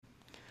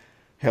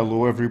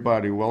Hello,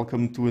 everybody.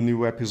 Welcome to a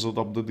new episode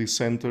of the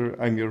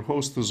Dissenter. I'm your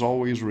host, as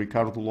always,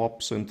 Ricardo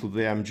Lopes, and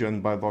today I'm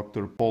joined by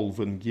Dr. Paul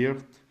van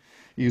Geert.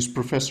 He is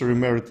Professor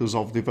Emeritus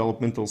of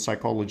Developmental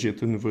Psychology at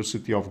the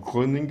University of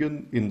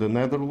Groningen in the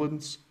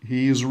Netherlands.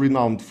 He is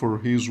renowned for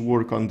his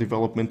work on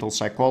developmental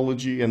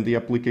psychology and the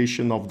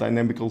application of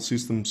dynamical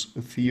systems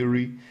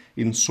theory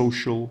in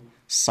social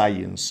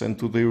science. And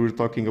today we're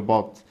talking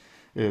about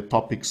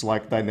topics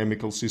like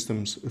dynamical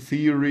systems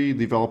theory,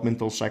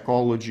 developmental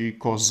psychology,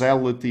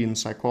 causality in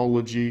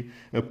psychology,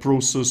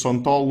 process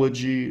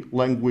ontology,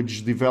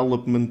 language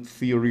development,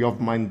 theory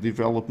of mind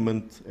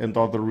development, and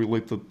other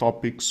related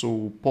topics.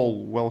 So,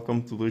 Paul,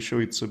 welcome to the show.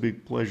 It's a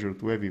big pleasure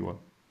to have you on.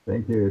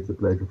 Thank you. It's a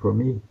pleasure for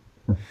me.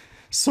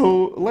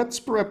 So let's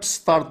perhaps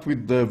start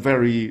with the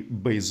very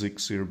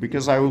basics here,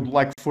 because I would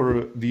like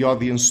for the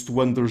audience to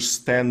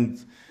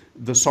understand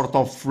the sort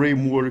of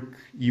framework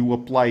you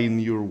apply in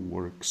your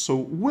work. So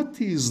what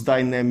is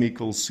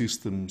dynamical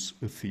systems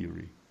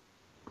theory?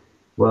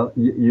 Well,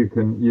 you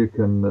can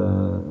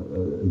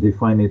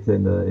define it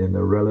in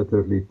a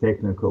relatively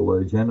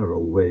technical,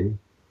 general way,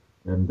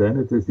 and then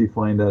it is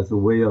defined as a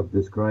way of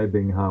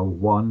describing how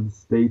one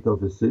state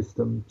of a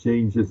system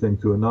changes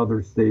into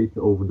another state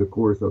over the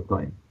course of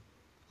time.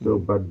 So,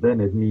 but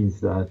then it means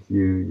that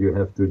you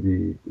have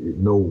to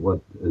know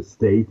what a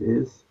state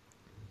is.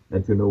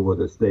 And to know what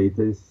a state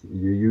is,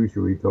 you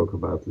usually talk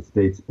about the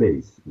state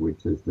space,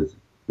 which is the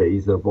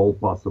space of all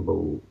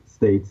possible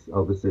states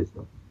of a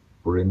system.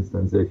 For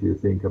instance, if you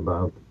think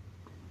about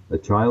a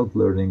child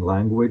learning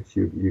language,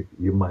 you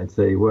might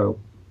say, well,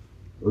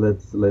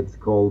 let's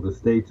call the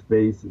state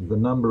space the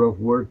number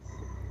of words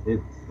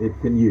it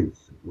can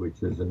use,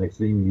 which is an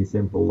extremely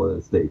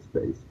simple state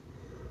space.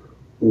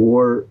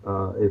 Or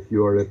if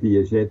you're a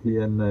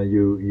Piagetian,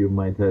 you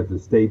might have a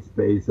state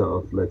space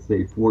of, let's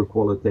say, 4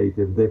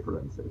 qualitative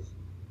differences.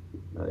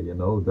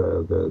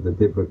 The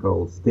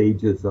typical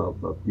stages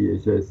of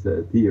Piaget's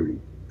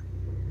theory.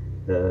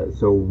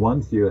 So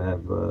once you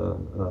have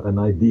an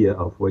idea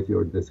of what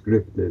your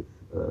descriptive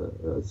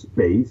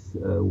space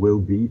will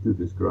be to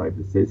describe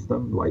a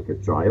system, like a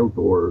child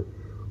or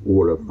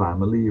a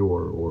family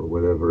or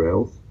whatever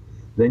else,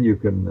 then you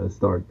can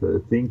start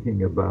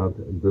thinking about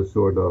the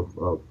sort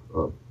of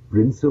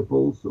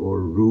principles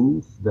or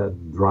rules that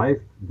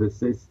drive the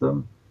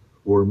system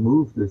or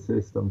move the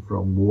system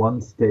from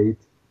one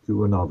state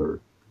to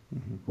another.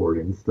 Mm-hmm. For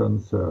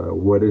instance,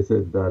 what is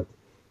it that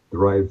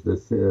drives the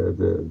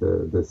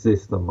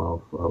system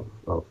of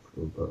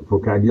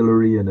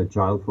vocabulary in a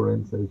child, for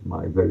instance?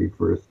 My very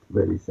first,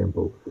 very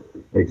simple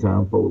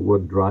example.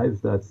 What drives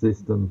that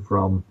system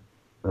from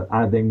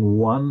adding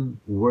one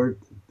word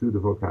to the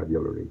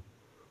vocabulary?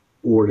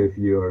 Or if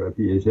you're a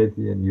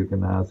Piagetian, you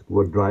can ask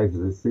what drives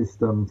the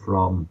system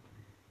from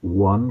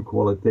one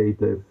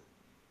qualitative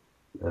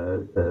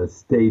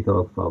state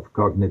of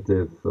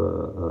cognitive,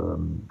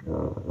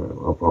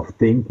 of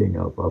thinking,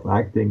 of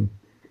acting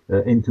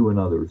into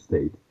another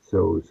state.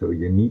 So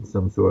you need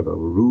some sort of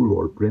rule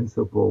or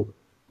principle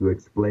to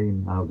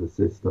explain how the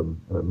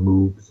system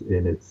moves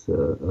in its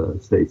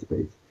state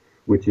space,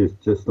 which is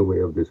just a way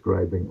of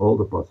describing all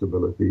the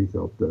possibilities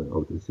of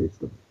the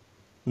system.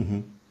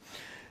 Mm-hmm.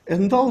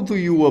 And how do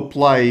you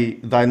apply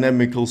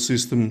dynamical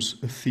systems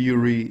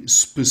theory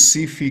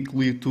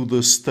specifically to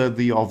the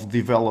study of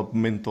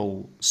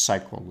developmental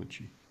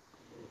psychology?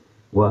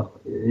 Well,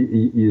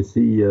 you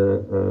see,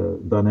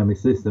 dynamic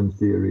systems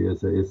theory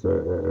is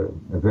a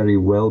very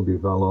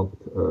well-developed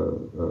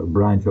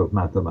branch of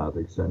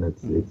mathematics, and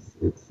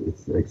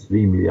it's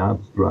extremely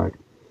abstract.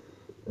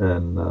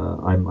 And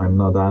I'm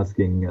not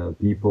asking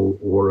people,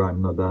 or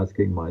I'm not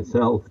asking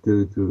myself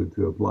to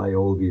apply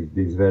all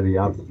these very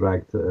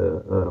abstract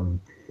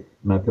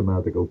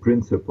mathematical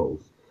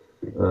principles.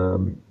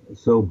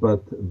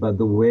 But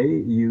the way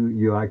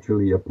you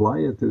actually apply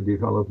it to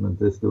development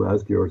is to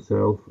ask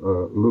yourself,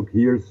 look,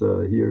 here's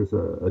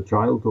a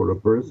child or a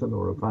person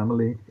or a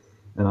family,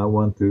 and I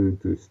want to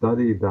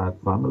study that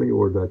family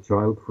or that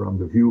child from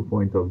the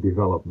viewpoint of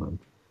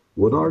development.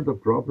 What are the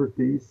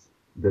properties,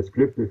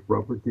 descriptive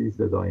properties,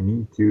 that I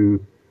need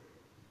to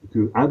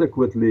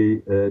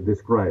adequately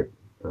describe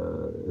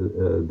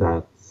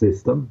that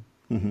system,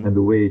 mm-hmm. and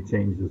the way it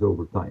changes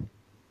over time?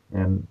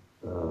 And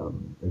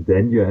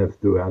then you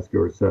have to ask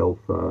yourself,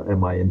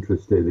 am I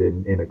interested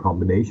in a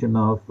combination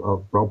of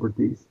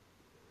properties?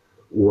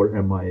 Or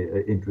am I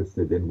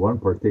interested in one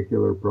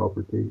particular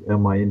property?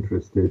 Am I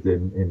interested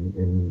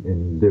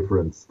in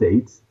different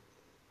states?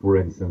 For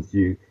instance,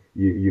 you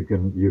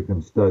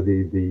can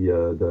study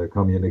the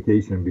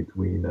communication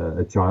between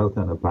a child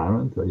and a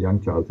parent, a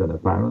young child and a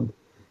parent,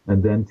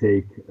 and then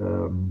take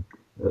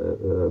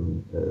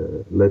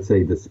let's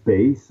say the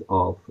space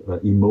of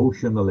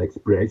emotional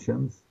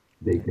expressions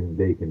they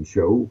can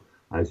show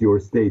as your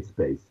state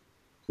space.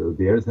 So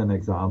there's an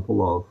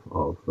example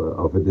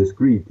of a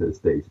discrete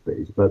state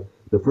space. But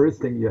the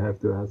first thing you have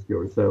to ask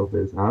yourself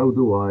is, how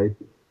do I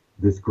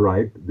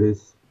describe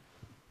this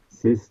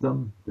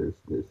system, this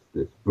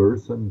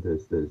person,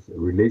 this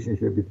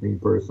relationship between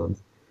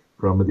persons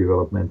from a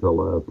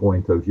developmental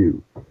point of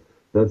view?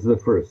 That's the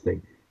first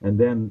thing. And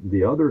then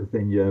the other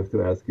thing you have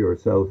to ask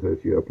yourself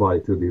if you apply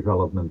to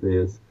development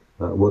is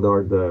what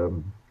are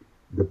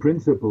the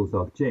principles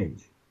of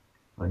change?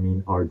 I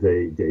mean, are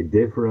they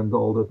different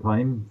all the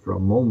time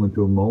from moment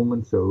to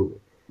moment? So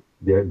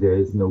there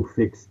is no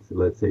fixed,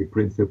 let's say,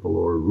 principle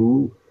or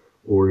rule,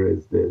 or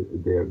is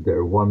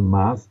there one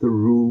master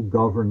rule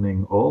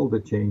governing all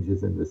the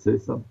changes in the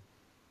system?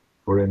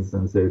 For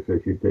instance, if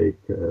you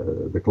take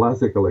the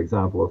classical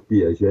example of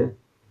Piaget,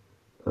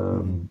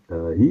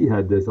 he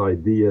had this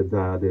idea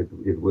that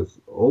it was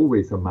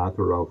always a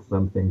matter of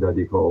something that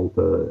he called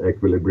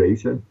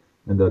equilibration,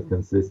 and that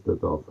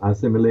consisted of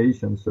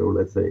assimilation. So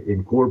let's say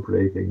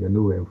incorporating the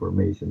new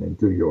information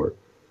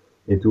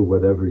into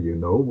whatever you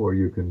know or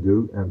you can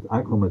do, and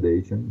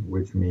accommodation,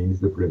 which means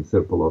the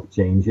principle of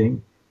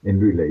changing in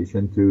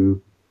relation to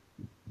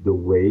the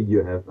way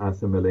you have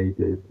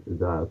assimilated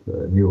that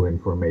new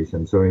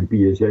information. So in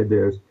Piaget,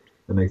 there's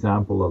an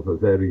example of a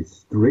very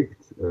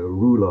strict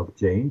rule of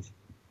change,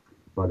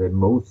 but in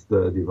most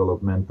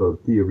developmental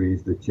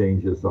theories, the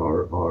changes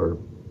are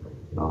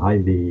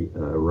highly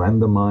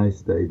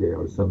randomized. They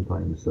are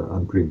sometimes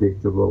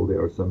unpredictable. They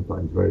are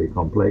sometimes very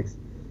complex.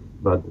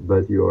 But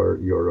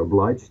you're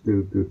obliged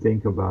to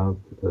think about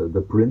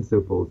the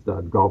principles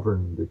that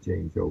govern the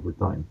change over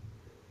time,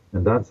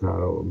 and that's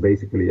how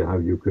basically how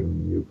you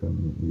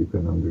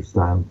can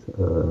understand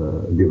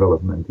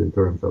development in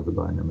terms of a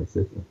dynamic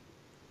system.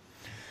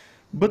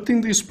 But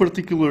in this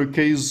particular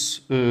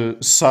case,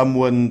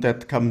 someone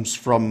that comes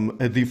from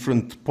a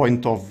different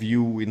point of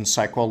view in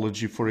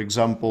psychology, for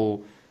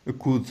example,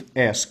 could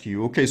ask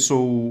you, okay, so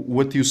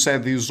what you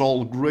said is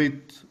all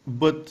great,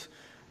 but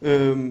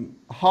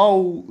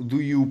how do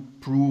you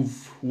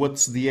prove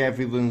what's the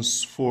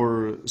evidence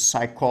for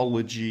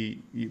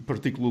psychology,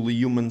 particularly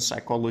human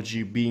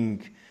psychology,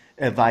 being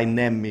a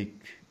dynamic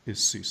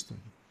system?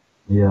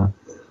 Yeah.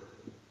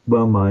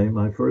 Well,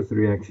 my first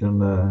reaction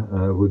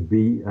would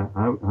be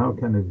how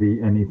can it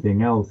be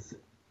anything else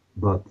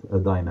but a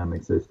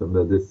dynamic system?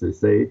 That is to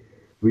say,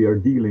 we are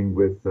dealing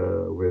with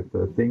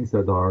things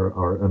that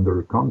are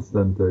under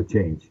constant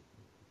change.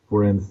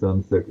 For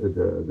instance,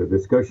 the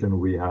discussion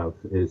we have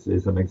is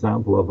an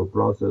example of a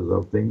process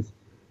of things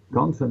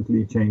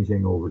constantly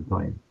changing over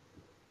time.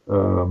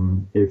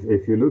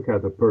 If you look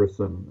at a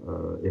person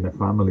in a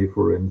family,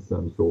 for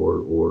instance,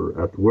 or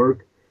at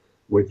work,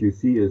 what you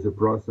see is a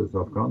process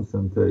of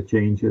constant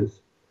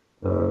changes.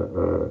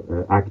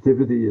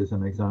 Activity is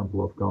an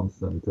example of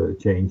constant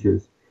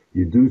changes.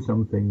 You do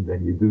something,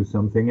 then you do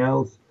something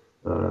else.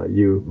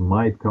 You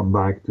might come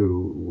back to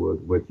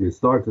what you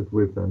started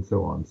with, and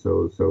so on.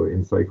 So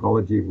in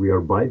psychology, we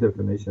are by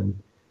definition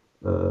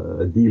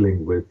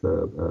dealing with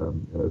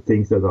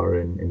things that are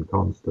in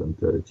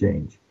constant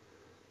change.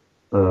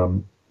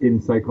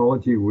 In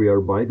psychology, we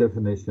are by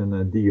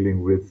definition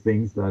dealing with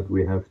things that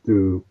we have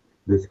to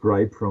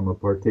describe from a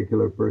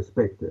particular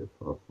perspective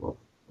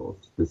of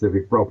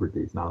specific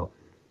properties. Now,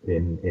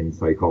 in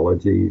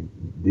psychology,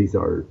 these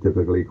are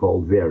typically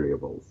called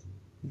variables.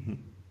 Mm-hmm.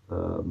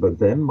 But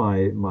then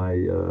my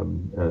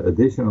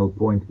additional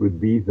point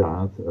would be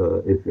that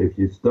if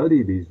you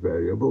study these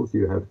variables,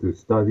 you have to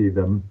study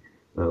them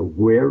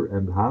where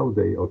and how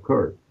they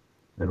occur.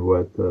 And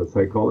what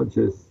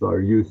psychologists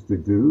are used to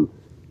do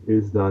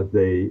is that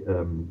they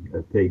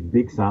take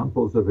big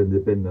samples of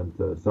independent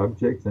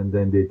subjects, and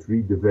then they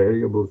treat the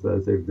variables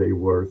as if they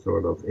were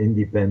sort of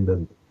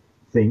independent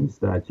things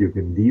that you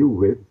can deal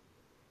with,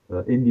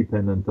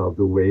 independent of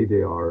the way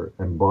they are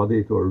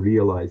embodied or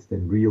realized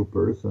in real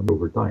person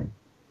over time.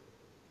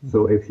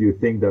 So if you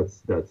think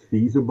that's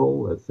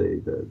feasible, let's say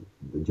the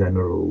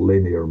general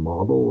linear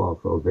model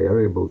of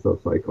variables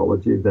of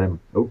psychology, then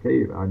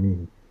okay, I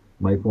mean,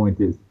 my point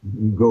is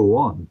go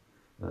on.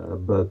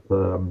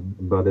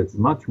 But it's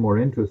much more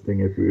interesting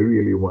if you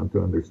really want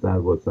to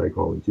understand what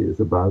psychology is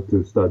about,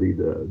 to study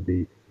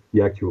the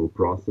actual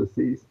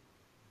processes,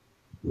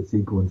 the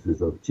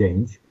sequences of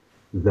change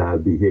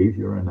that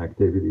behavior and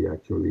activity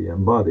actually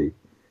embody.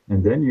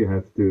 And then you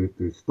have to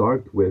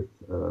start with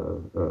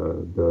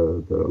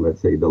the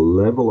let's say the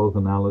level of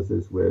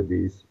analysis where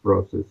these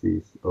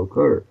processes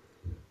occur,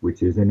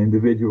 which is in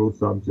individual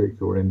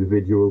subjects or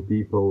individual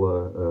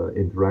people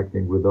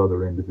interacting with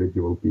other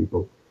individual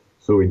people.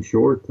 So in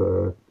short,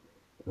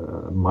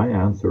 my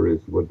answer is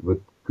what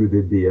could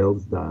it be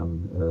else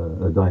than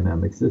a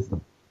dynamic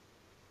system?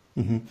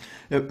 Mm-hmm.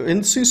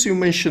 And since you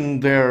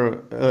mentioned there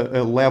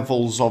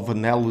levels of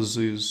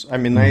analysis, I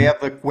mean, I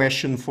have a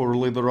question for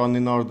later on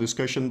in our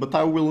discussion, but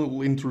I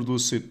will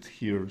introduce it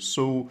here.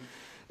 So,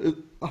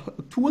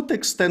 to what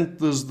extent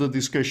does the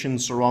discussion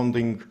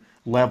surrounding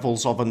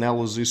levels of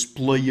analysis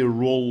play a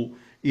role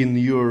in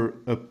your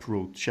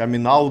approach? I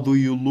mean, how do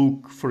you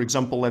look, for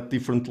example, at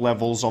different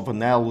levels of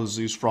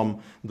analysis,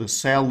 from the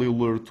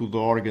cellular to the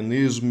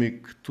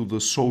organismic to the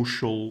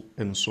social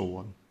and so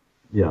on?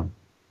 Yeah.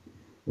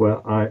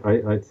 Well,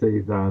 I'd say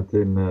that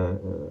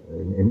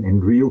in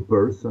real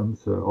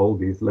persons, all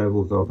these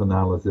levels of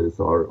analysis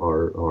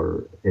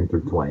are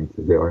intertwined.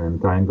 They are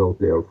entangled.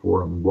 They are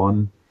form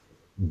one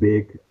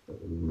big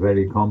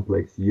very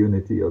complex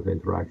unity of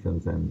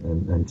interactions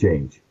and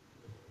change.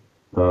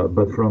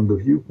 But from the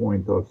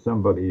viewpoint of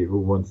somebody who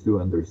wants to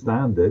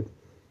understand it,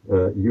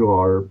 you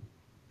are,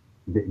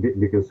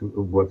 because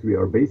what we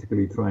are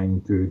basically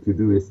trying to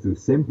do is to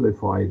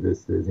simplify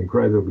this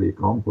incredibly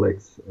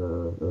complex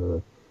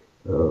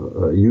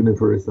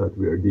universe that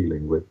we are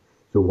dealing with.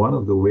 So one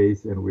of the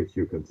ways in which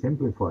you can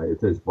simplify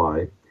it is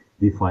by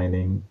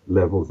defining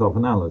levels of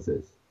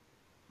analysis.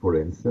 For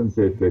instance,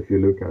 if you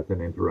look at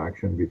an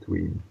interaction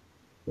between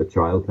a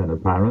child and a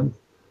parent,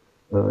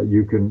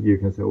 you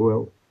can say,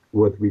 well,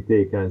 what we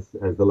take as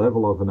the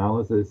level of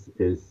analysis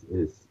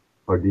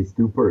are these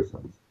two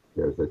persons.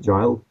 There's a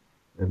child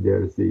and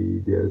there's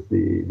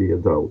the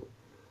adult.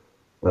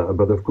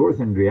 But of course,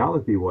 in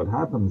reality, what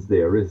happens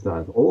there is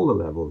that all the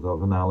levels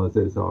of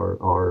analysis are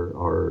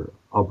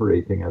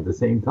operating at the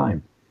same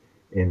time.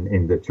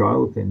 In the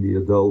child, in the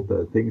adult,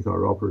 things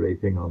are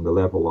operating on the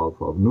level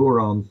of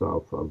neurons,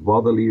 of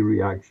bodily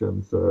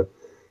reactions.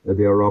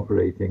 They are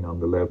operating on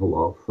the level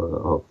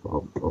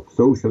of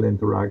social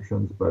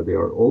interactions, but they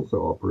are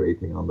also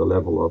operating on the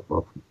level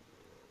of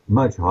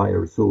much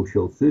higher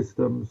social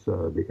systems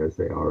because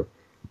they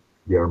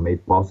are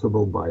made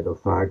possible by the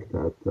fact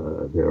that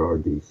there are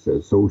these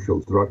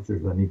social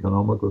structures and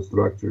economical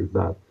structures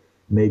that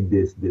make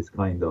this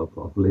kind of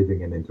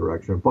living and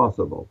interaction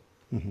possible.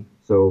 Mm-hmm.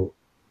 So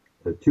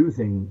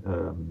choosing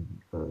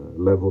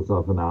levels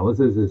of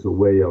analysis is a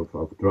way of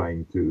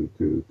trying to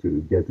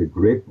get a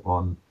grip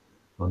on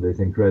this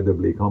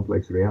incredibly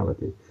complex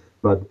reality.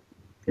 But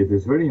it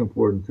is very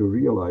important to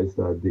realize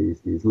that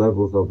these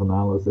levels of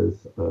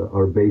analysis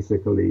are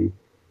basically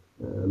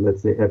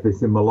let's say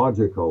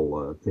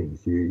epistemological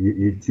things.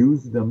 You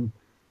choose them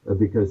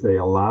because they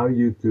allow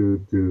you to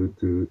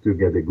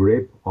get a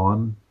grip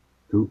on,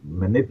 to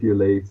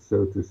manipulate,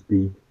 so to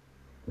speak,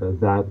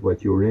 that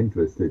what you're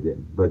interested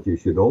in. But you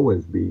should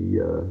always be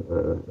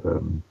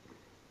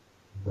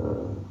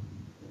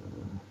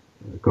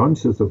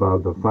conscious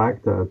about the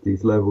fact that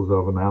these levels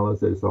of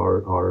analysis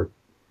are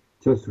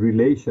just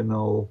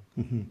relational,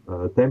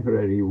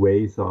 temporary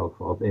ways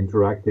of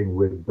interacting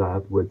with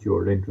that what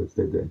you're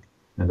interested in.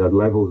 And that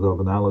levels of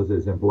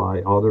analysis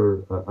imply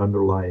other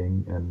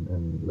underlying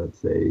and let's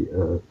say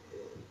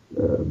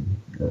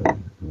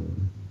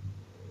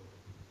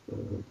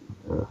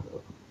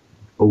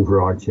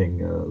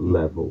overarching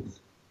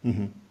levels.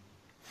 Mm-hmm.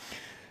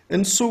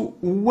 And so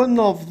one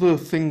of the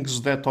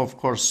things that, of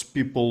course,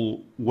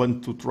 people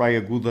want to try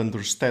a good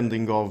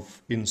understanding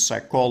of in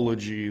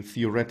psychology,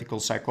 theoretical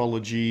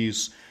psychology,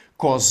 is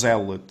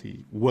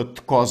causality.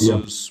 What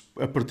causes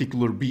a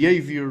particular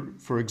behavior,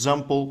 for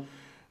example.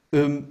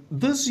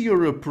 Does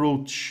your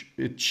approach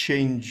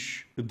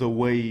change the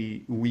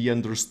way we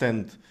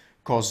understand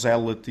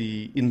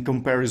causality in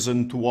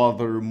comparison to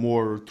other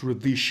more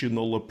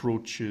traditional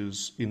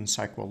approaches in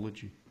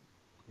psychology?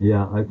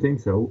 Yeah, I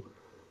think so.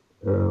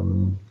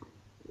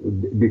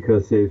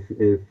 Because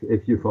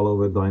if you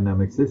follow a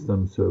dynamic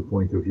systems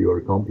point of view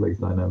or complex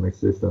dynamic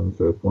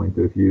systems point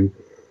of view,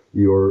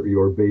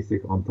 your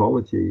basic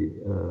ontology,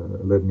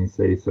 let me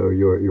say so,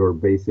 your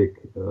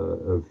basic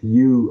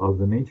view of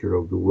the nature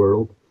of the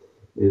world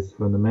is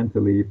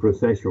fundamentally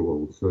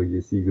processual. So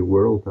you see the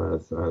world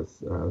as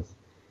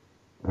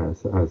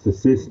a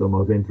system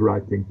of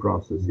interacting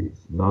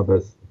processes, not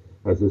as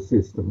a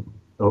system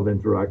of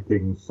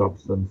interacting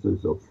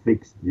substances of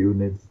fixed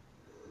units.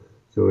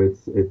 So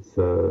it's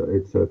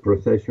a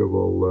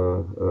processual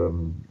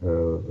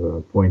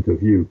point of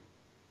view.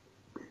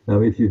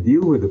 Now, if you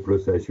deal with a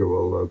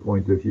processual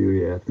point of view,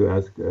 you have to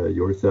ask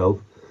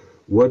yourself,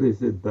 what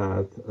is it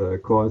that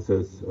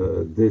causes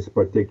this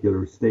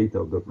particular state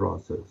of the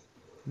process?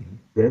 Mm-hmm.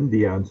 Then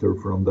the answer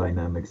from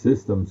dynamic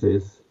systems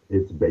is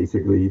it's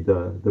basically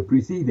the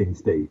preceding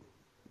state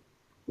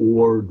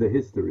or the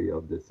history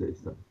of the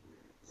system.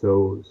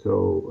 So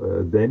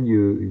then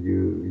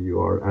you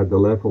are at the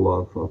level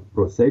of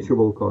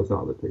processual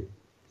causality.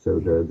 So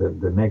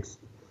the next,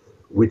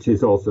 which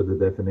is also the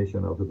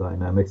definition of a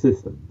dynamic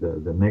system,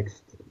 the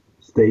next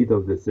state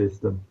of the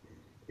system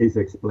is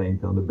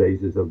explained on the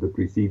basis of the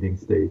preceding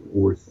state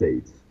or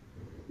states,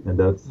 and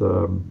that's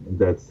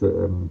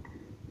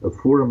a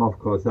form of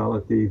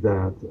causality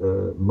that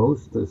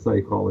most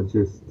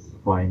psychologists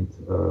find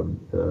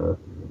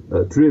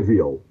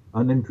trivial,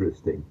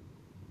 uninteresting.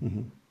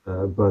 Mm-hmm.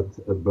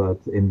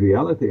 But in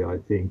reality, I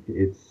think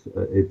it's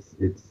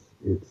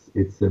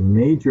a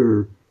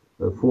major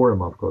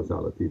form of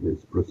causality,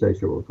 this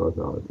processual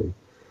causality.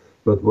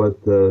 But what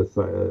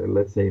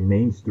let's say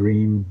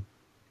mainstream,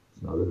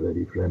 it's not a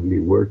very friendly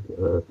word,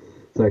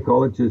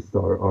 psychologists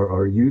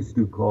are used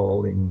to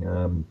calling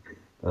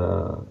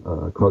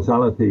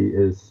causality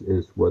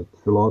is what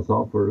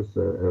philosophers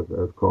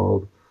have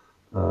called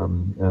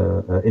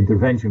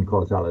intervention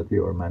causality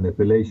or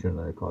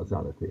manipulation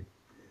causality,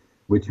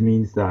 which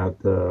means that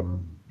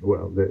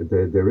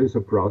there is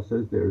a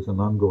process, there is an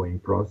ongoing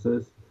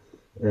process,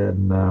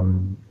 and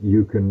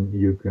you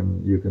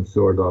can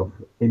sort of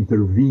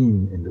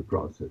intervene in the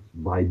process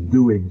by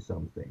doing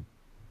something.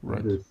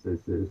 Right. This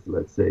is,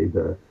 let's say,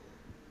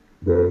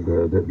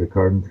 the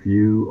current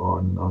view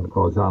on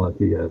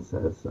causality as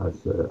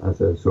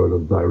a sort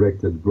of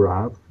directed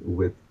graph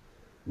with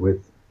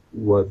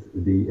what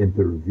the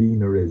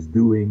intervener is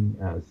doing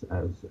as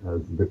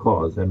the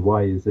cause. And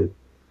why is it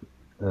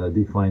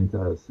defined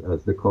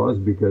as the cause?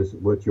 Because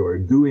what you're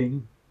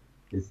doing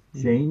is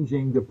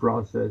changing the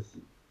process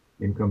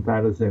in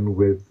comparison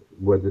with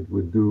what it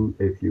would do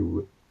if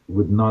you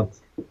would not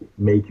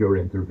make your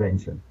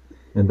intervention.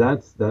 And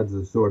that's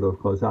the sort of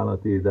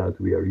causality that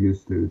we are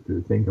used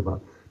to think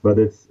about. But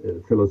it's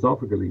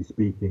philosophically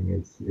speaking,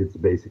 it's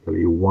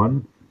basically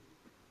one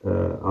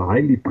a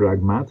highly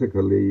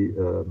pragmatically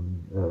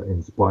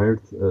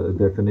inspired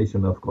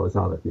definition of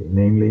causality.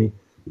 Namely,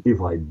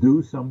 if I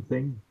do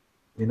something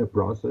in a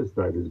process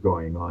that is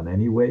going on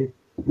anyway,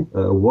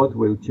 what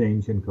will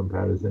change in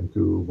comparison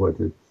to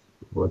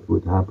what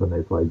would happen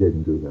if I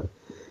didn't do that?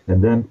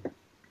 And then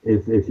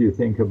if you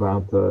think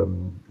about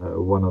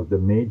one of the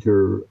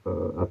major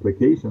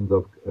applications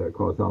of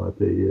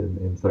causality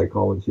in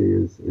psychology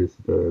is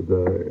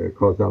the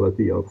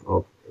causality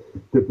of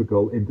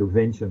typical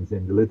interventions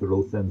in the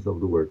literal sense of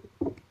the word.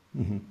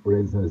 Mm-hmm. For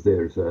instance,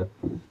 there's a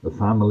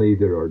family,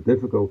 there are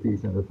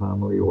difficulties in the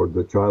family, or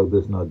the child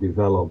does not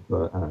develop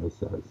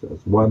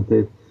as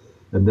wanted.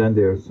 And then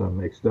there's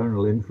some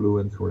external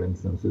influence, for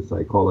instance, a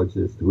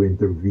psychologist who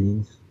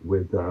intervenes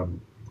with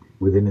an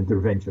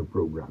intervention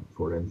program,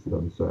 for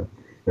instance,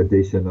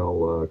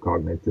 additional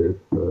cognitive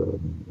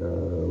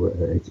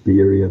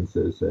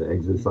experiences,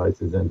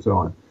 exercises, and so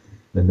on.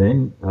 And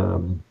then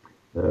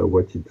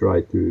what you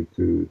try to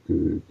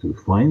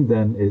find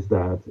then is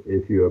that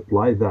if you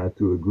apply that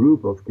to a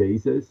group of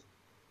cases,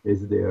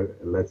 is there,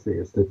 let's say,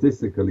 a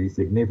statistically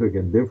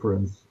significant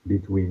difference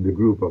between the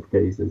group of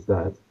cases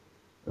that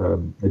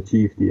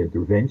achieved the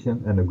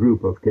intervention and a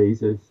group of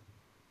cases,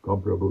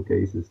 comparable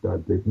cases,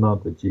 that did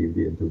not achieve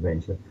the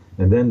intervention?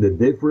 And then the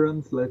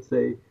difference, let's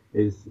say,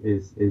 is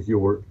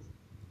your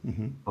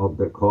of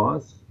the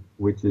cause,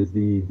 which is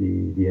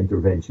the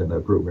intervention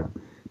program.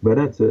 But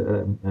that's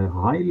a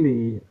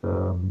highly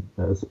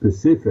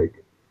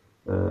specific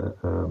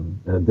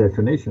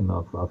definition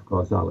of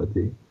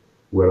causality,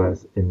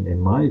 whereas in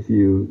my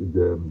view,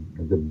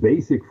 the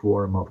basic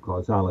form of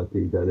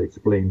causality that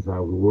explains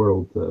how the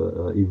world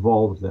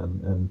evolves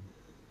and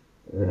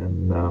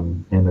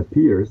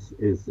appears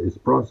is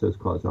process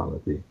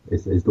causality.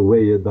 Is the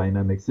way a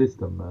dynamic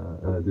system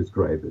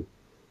describes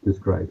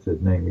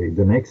it. Namely,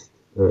 the next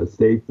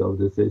state of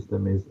the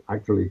system is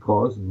actually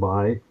caused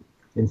by,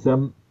 in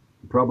some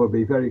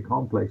probably very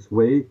complex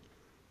way,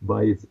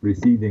 by its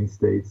preceding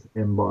states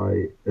and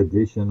by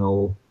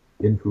additional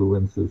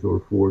influences or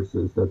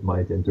forces that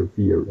might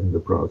interfere in the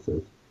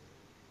process.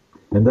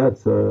 And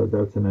that's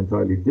an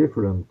entirely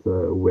different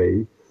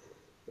way.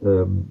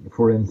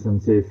 For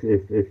instance, if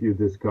you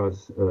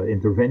discuss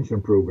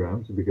intervention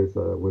programs, because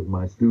with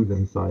my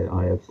students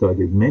I have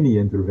studied many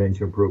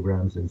intervention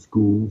programs in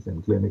schools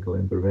and clinical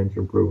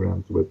intervention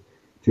programs with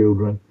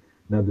children.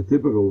 Now the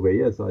typical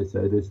way, as I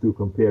said, is to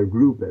compare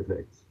group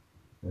effects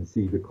and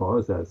see the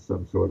cause as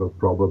some sort of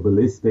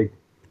probabilistic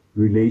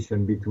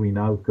relation between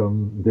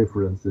outcome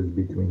differences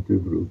between two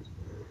groups.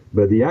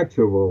 But the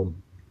actual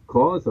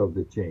cause of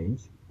the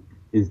change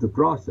is the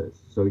process.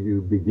 So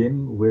you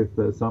begin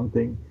with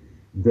something,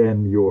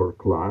 then your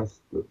class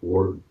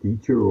or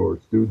teacher or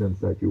students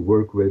that you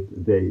work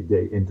with,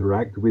 they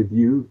interact with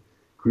you,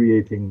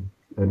 creating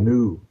a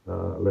new,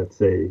 let's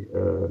say,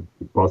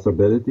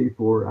 possibility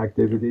for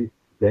activity.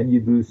 Then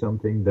you do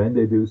something, then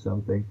they do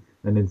something.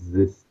 And it's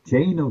this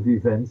chain of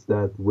events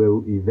that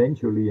will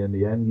eventually, in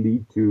the end,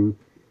 lead to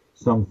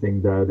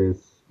something that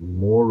is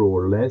more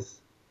or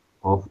less,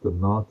 often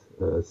not,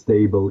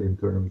 stable in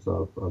terms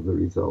of the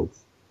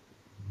results.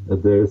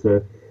 There's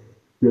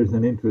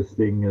an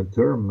interesting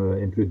term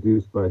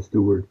introduced by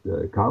Stuart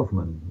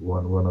Kaufman,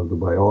 one of the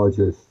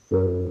biologists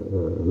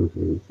who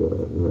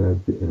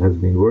has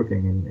been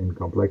working in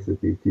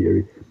complexity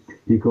theory.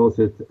 He calls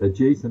it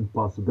adjacent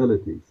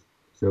possibilities.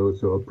 So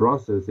a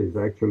process is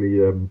actually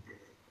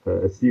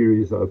a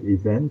series of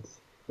events,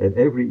 and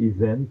every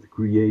event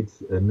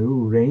creates a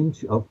new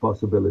range of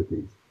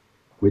possibilities,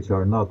 which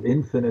are not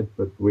infinite,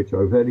 but which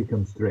are very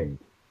constrained.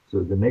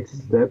 So the next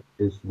step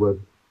is what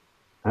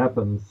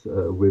happens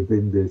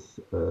within this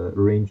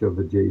range of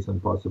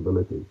adjacent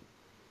possibilities.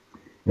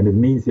 And it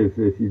means if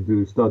you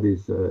do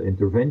studies,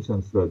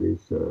 intervention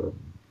studies,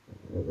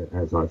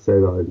 as I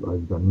said,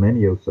 I've done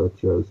many of such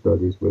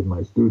studies with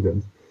my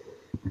students,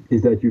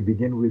 is that you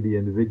begin with the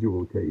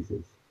individual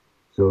cases.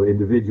 So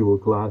individual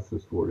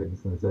classes, for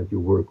instance, that you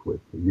work with.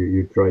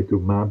 You try to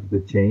map the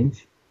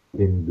change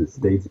in the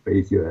state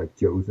space you have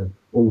chosen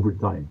over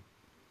time.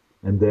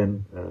 And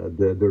then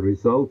the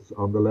results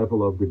on the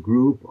level of the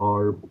group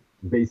are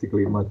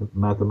basically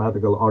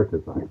mathematical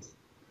artifacts.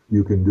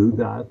 You can do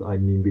that, I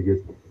mean,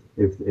 because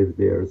if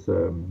there's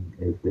a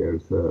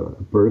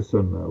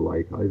person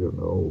like, I don't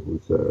know,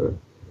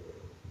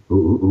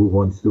 who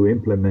wants to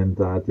implement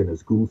that in a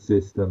school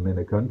system in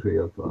a country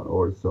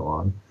or so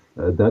on,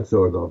 that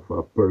sort of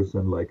a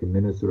person, like a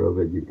minister of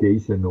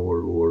education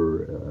or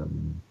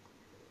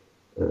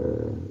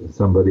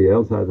somebody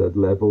else at that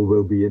level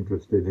will be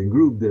interested in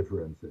group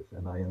differences,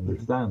 and I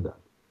understand that.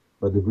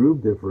 But the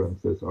group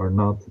differences are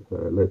not,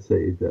 let's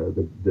say,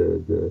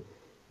 the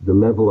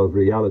level of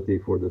reality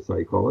for the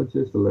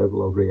psychologist. The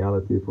level of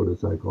reality for the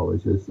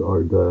psychologists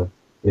are the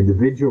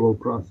individual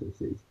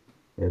processes,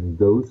 and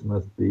those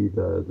must be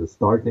the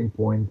starting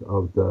point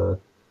of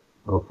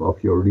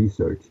your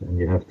research, and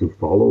you have to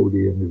follow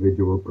the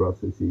individual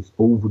processes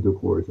over the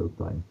course of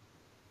time,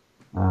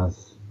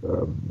 as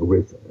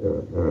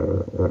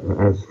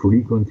as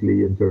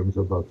frequently in terms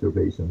of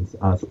observations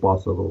as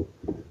possible,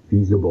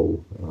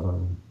 feasible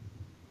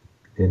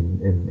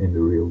in the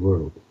real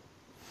world.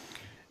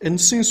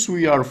 And since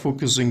we are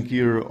focusing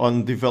here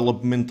on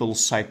developmental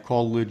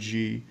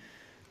psychology,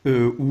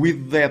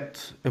 with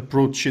that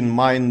approach in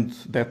mind,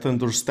 that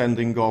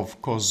understanding of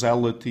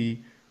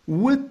causality,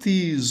 what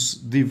is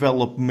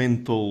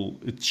developmental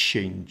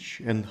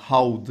change and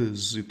how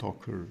does it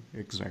occur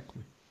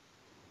exactly?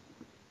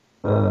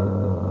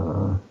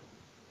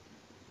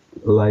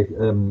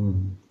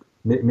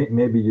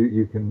 Maybe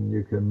you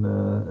can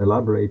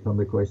elaborate on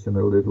the question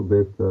a little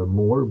bit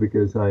more,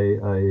 because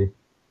so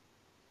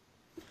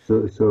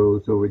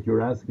what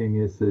you're asking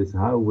is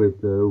how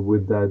would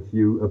that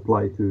view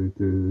apply to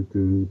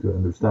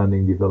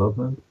understanding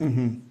development?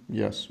 Mm-hmm.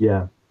 Yes.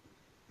 Yeah.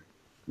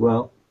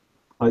 Well,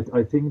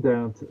 I think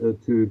that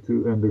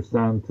to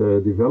understand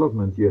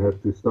development, you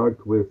have to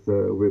start with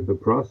the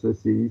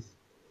processes.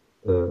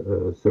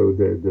 So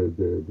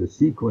the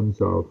sequence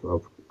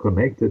of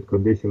connected,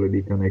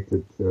 conditionally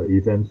connected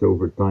events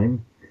over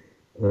time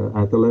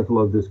at the level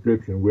of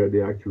description where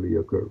they actually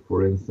occur.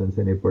 For instance,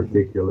 in a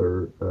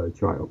particular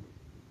child.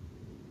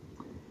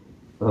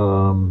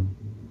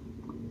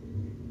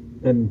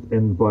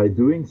 And by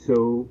doing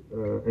so,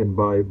 and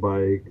by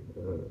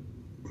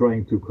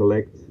trying to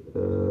collect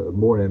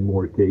more and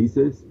more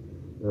cases,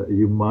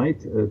 you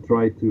might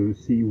try to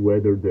see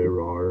whether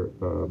there are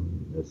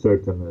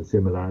certain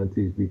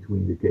similarities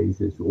between the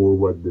cases, or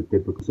what the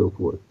typical, so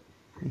forth.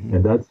 Mm-hmm.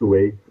 And that's the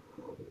way,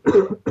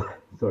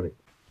 sorry,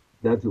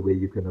 that's the way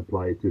you can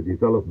apply it to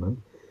development.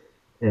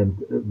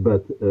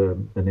 But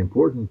an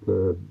important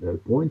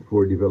point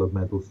for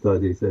developmental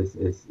studies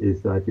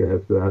is that you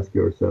have to ask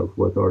yourself,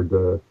 what are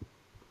the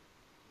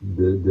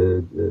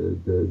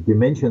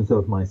dimensions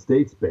of my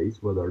state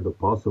space? What are the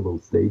possible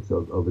states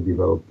of a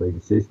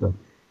developing system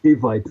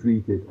if I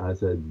treat it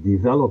as a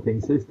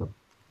developing system?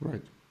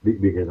 Right.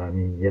 Because I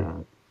mean, yeah,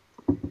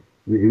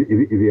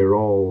 we are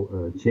all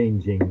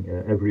changing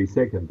every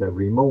second,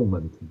 every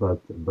moment, but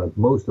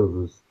most of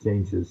those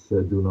changes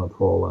do not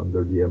fall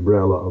under the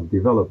umbrella of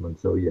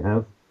development. So you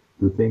have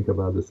to think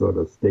about the sort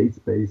of state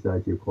space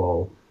that you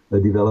call a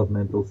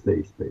developmental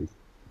state space,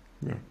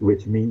 yeah.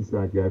 Which means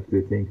that you have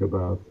to think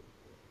about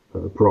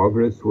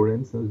progress, for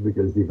instance,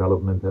 because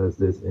development has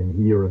this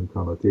inherent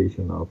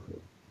connotation of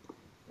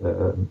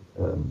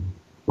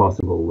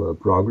possible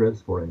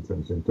progress, for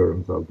instance, in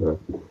terms of the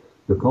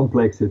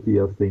complexity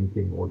of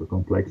thinking, or the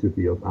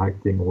complexity of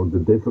acting, or the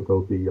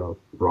difficulty of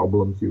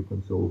problems you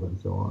can solve, and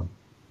so on.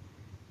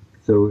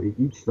 So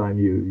each time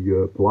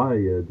you apply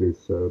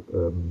this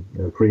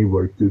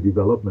framework to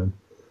development,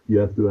 you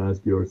have to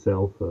ask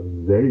yourself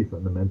very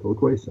fundamental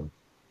questions.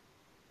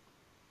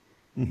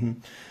 Mm-hmm.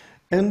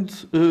 And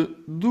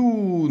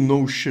do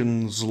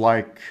notions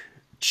like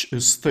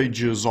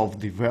stages of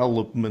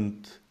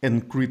development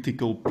and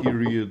critical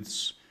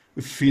periods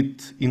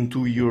fit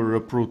into your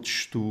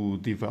approach to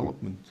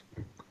development?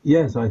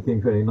 Yes, I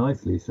think very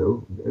nicely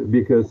so,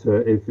 because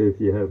if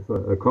you have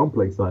a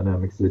complex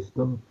dynamic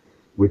system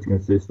which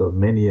consists of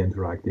many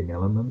interacting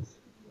elements,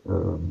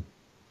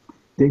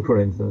 think for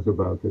instance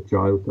about the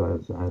child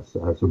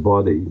as a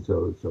body.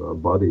 So a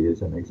body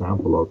is an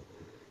example of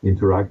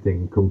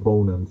interacting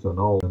components on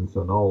all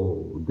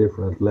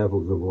different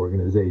levels of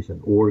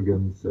organization,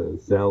 organs,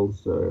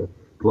 cells,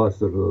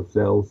 clusters of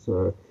cells,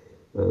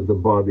 the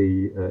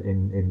body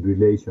in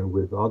relation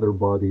with other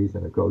bodies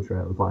in a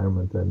cultural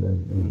environment,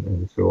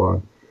 and so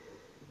on.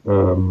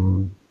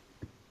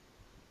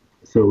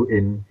 So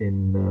in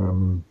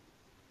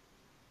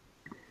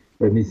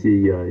let me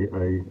see, I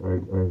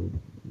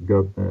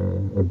got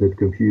a bit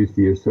confused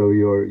here. So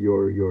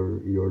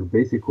your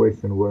basic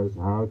question was,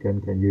 how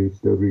can you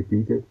still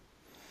repeat it?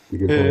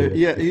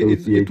 Yeah,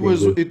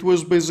 it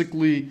was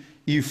basically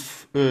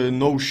if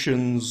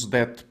notions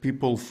that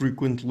people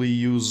frequently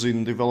use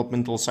in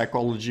developmental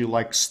psychology,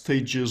 like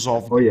stages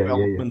of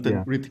development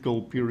and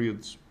critical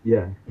periods.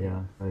 Yeah,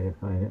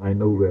 I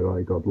know where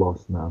I got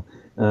lost now.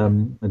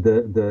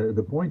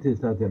 The point is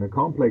that in a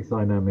complex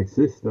dynamic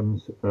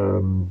systems,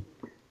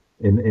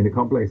 in a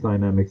complex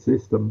dynamic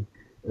system,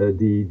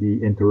 the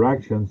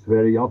interactions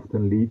very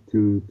often lead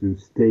to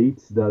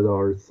states that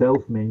are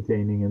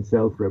self-maintaining and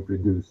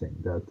self-reproducing.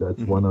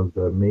 That's one of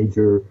the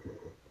major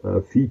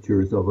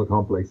features of a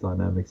complex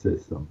dynamic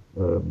system,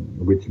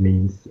 which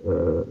means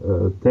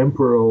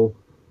temporal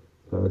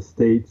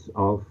states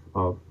of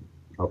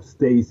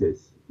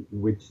stasis,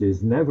 which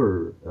is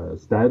never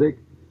static,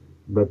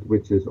 but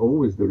which is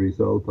always the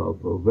result of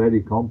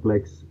very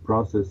complex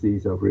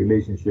processes of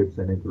relationships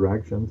and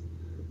interactions.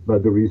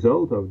 But the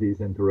result of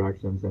these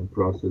interactions and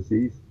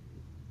processes,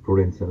 for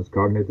instance,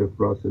 cognitive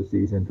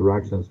processes,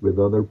 interactions with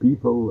other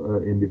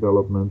people in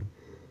development,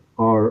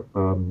 are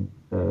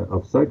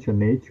of such a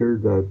nature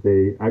that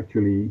they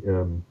actually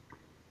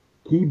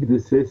keep the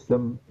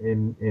system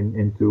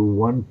into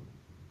one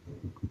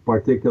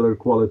particular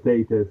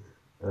qualitative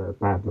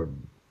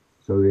pattern.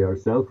 So they are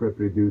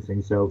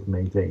self-reproducing,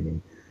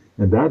 self-maintaining.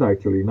 And that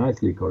actually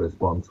nicely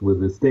corresponds with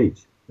the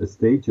stage. A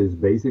stage is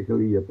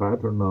basically a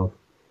pattern of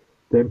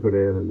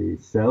temporarily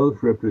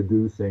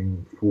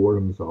self-reproducing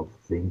forms of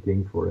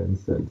thinking, for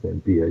instance, in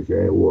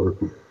Piaget or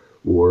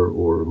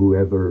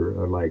whoever,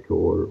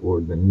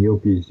 or the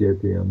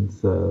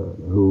neo-Piagetians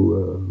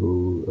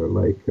who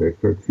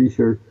Kurt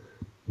Fischer,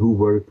 who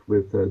worked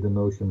with the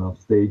notion of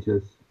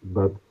stages.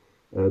 But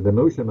the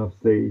notion of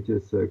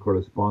stages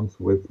corresponds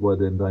with what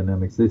in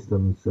dynamic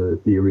systems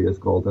theory is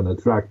called an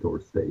attractor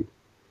state.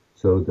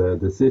 So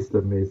the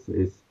system is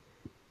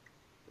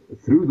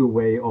through the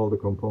way all the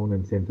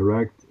components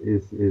interact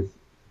is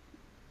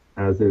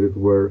as it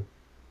were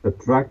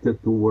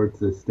attracted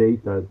towards a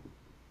state that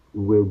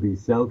will be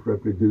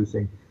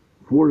self-reproducing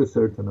for a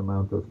certain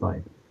amount of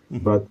time.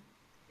 Mm-hmm. But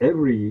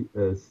every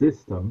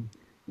system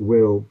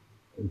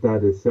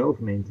that is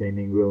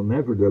self-maintaining will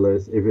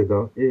nevertheless, if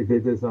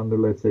it is under,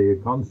 let's say, a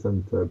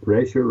constant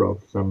pressure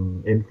of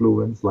some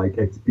influence like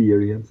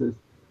experiences,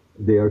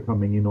 they are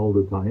coming in all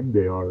the time,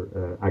 they are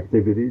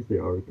activities, they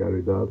are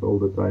carried out all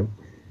the time,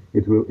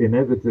 it will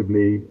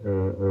inevitably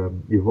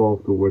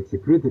evolve towards a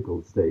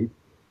critical state.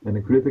 And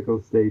a critical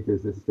state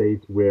is a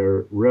state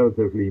where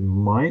relatively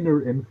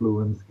minor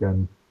influence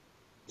can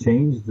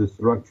change the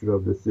structure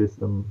of the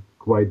system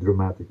quite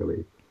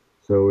dramatically.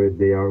 So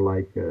they are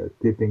like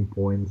tipping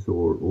points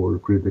or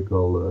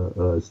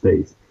critical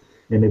states.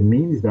 And it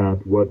means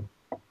that what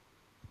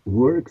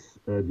works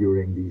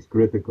during these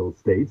critical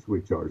states,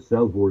 which are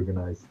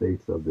self-organized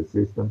states of the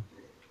system,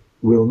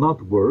 will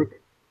not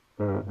work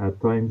at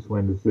times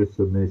when the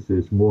system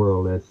is more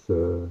or less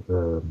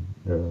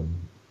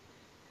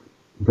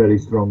very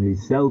strongly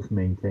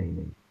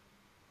self-maintaining.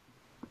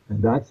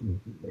 And that's,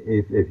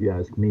 if you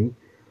ask me,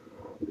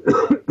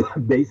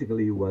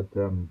 basically what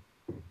a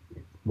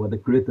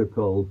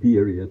critical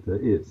period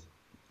is.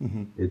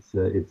 Mm-hmm. It's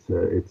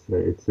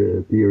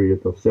a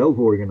period of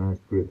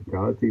self-organized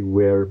criticality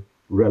where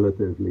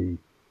relatively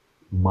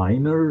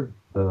minor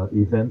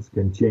events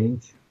can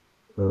change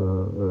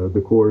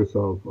the course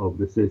of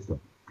the system.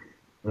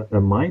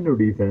 A minor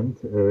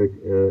event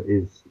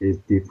is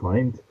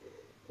defined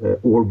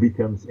or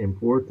becomes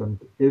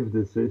important if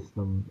the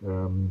system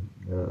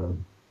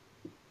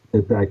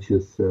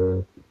attaches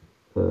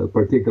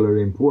particular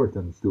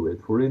importance to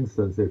it. For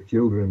instance, if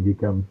children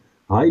become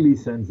highly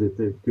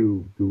sensitive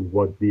to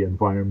what the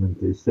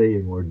environment is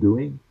saying or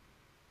doing,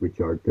 which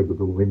are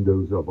typical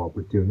windows of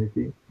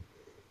opportunity,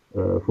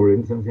 for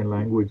instance, in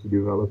language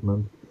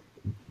development,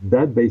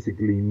 that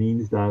basically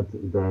means that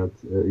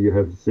you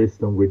have a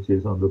system which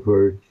is on the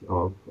verge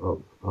of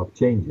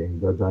changing,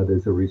 that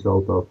is a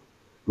result of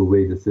the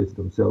way the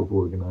system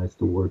self-organized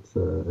towards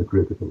a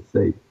critical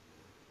state.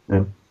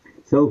 And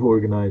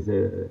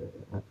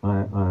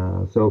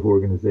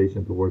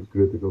self-organization towards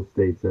critical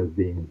states has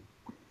been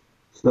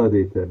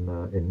studied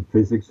in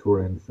physics, for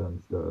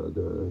instance.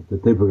 The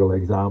typical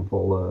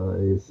example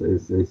is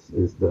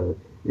the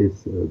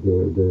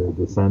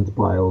sand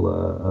pile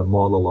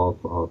model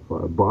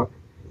of Bach.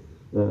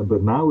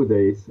 But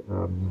nowadays,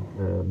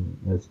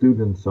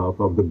 students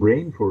of the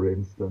brain, for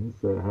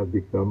instance, have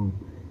become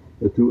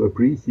to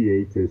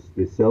appreciate this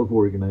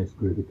self-organized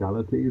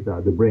criticality,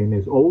 that the brain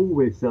is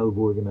always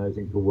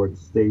self-organizing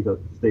towards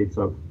states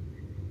of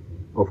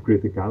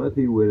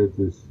criticality, where it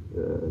is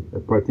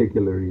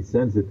particularly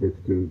sensitive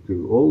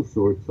to all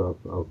sorts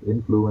of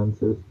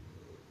influences.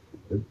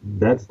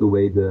 That's the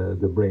way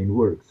the brain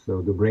works.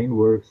 So the brain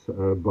works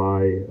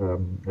by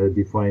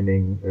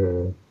defining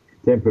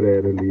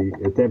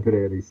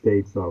temporary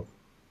states of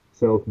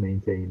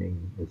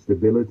self-maintaining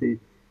stability,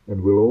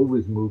 and will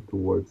always move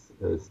towards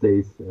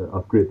states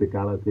of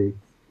criticality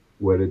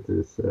where it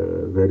is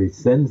very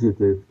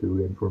sensitive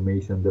to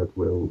information that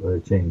will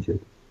change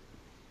it.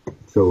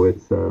 So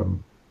it's,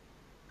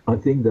 I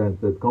think that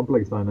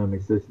complex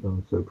dynamic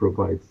systems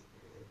provides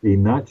a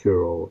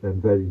natural and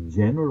very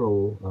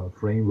general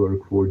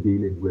framework for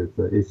dealing with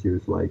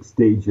issues like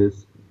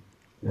stages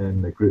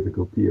and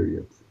critical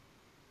periods.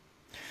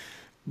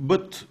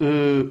 But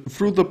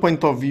through the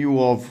point of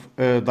view of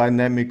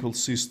dynamical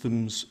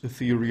systems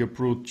theory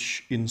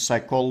approach in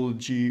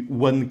psychology,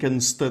 one can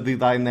study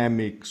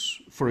dynamics,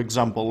 for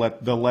example,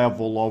 at the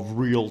level of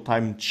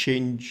real-time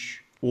change,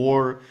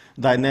 or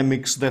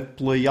dynamics that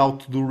play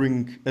out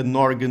during an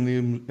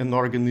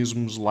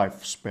organism's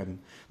lifespan.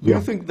 Do you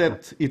think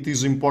that it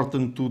is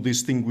important to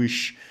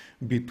distinguish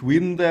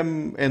between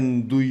them,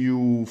 and do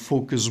you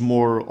focus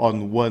more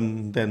on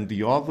one than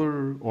the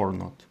other, or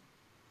not?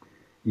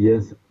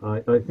 Yes,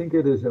 I think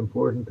it is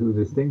important to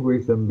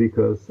distinguish them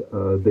because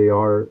they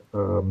are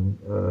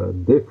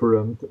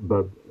different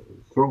but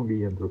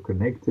strongly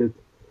interconnected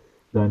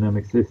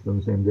dynamic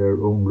systems in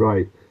their own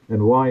right.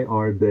 And why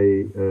are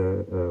they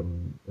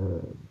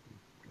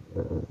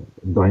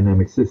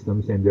dynamic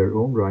systems in their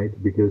own right?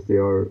 Because they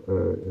are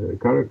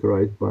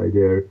characterized by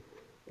their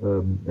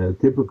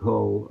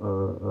typical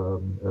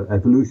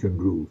evolution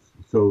rules.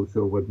 So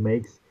what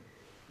makes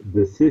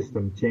the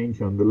system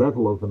change on the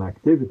level of an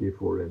activity,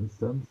 for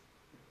instance,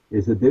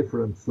 is a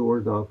different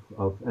sort of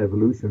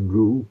evolution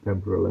rule,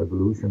 temporal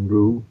evolution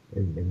rule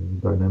in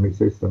dynamic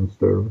systems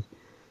terms,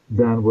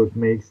 than what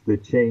makes the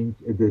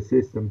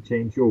system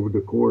change over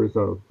the course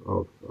of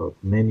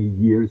many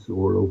years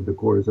or over the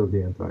course of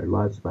the entire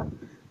lifespan.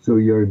 So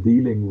you're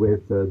dealing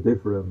with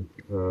different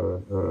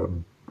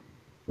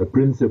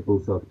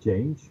principles of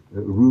change,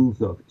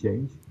 rules of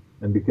change,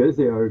 and because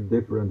they are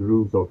different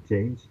rules of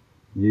change,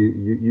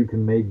 you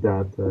can make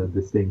that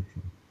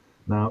distinction.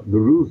 Now, the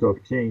rules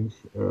of change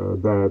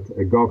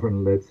that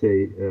govern, let's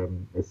say,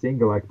 a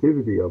single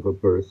activity of a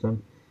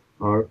person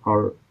are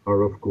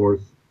of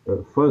course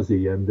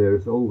fuzzy, and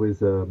there's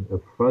always a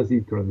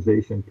fuzzy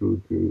transition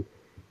to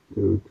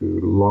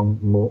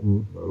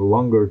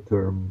longer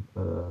term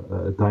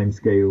time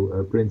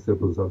scale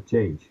principles of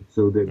change.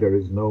 So that there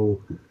is no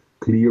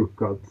clear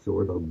cut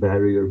sort of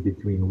barrier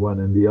between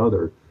one and the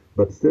other.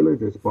 But still,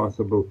 it is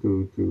possible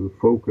to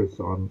focus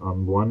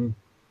on one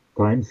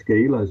time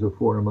scale as a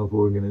form of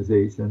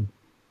organization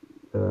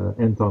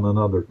and on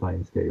another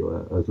time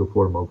scale as a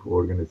form of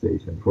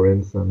organization. For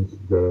instance,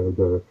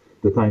 the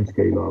time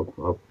scale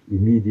of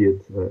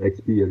immediate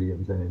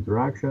experience and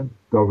interaction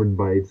governed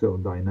by its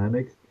own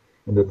dynamics,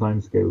 and the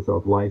time scales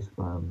of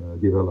lifespan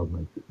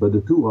development. But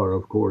the two are,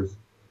 of course,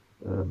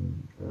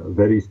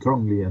 very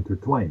strongly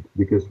intertwined,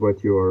 because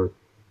what you're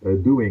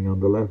doing on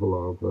the level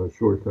of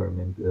short-term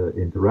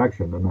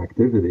interaction and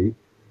activity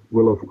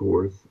will, of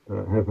course,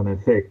 have an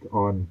effect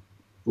on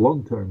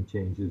long-term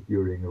changes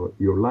during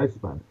your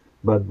lifespan.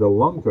 But the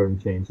long-term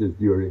changes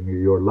during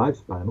your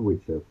lifespan,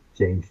 which have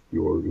changed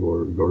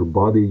your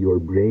body, your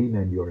brain,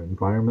 and your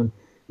environment,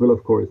 will,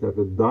 of course, have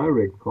a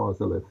direct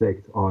causal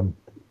effect on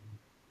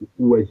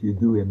what you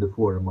do in the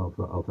form of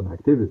an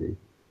activity.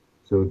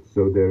 So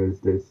there is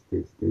this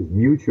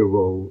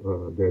mutual,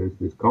 there is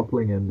this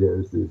coupling, and there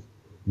is this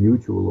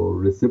mutual or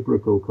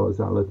reciprocal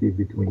causality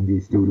between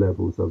these two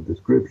levels of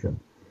description.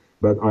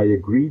 But I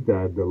agree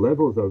that the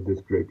levels of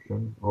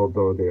description,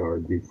 although they are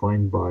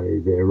defined by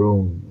their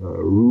own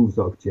rules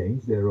of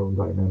change, their own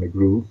dynamic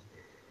rules,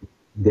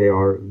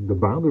 the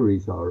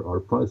boundaries are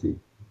fuzzy,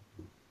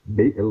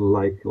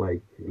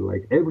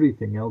 like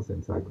everything else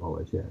in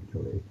psychology,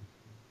 actually.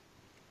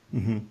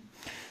 Mm-hmm.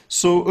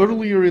 So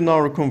earlier in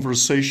our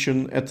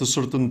conversation, at a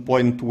certain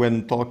point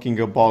when talking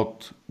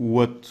about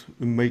what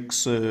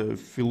makes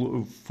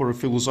for a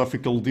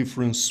philosophical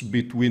difference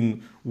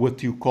between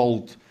what you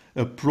called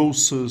a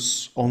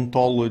process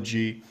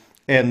ontology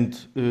and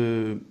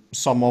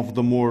some of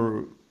the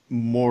more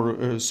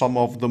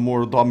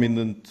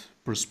dominant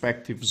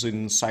perspectives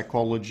in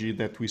psychology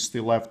that we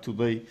still have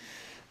today,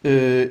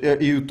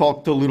 you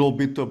talked a little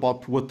bit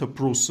about what a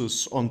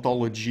process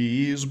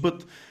ontology is,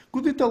 but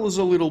could you tell us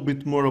a little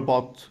bit more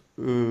about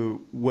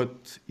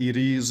what it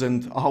is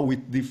and how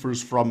it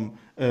differs from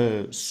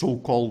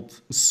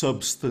so-called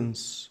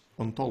substance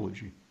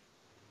ontology?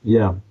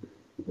 Yeah,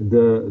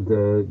 the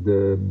the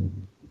the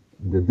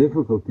the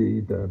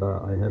difficulty that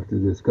I have to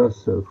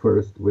discuss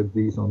first with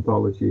these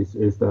ontologies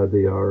is that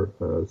they are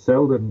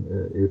seldom,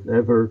 if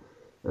ever,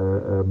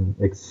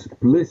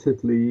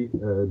 explicitly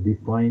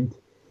defined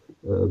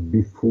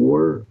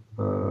before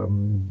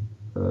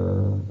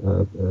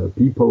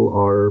people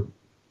are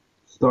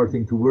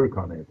starting to work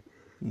on it.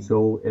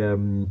 So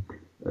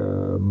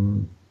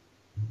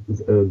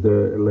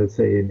let's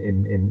say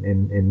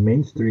in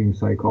mainstream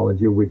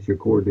psychology, which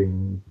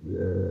according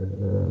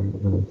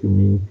to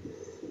me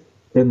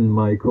and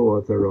my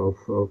co-author of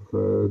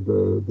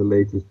the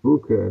latest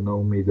book,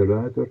 Naomi de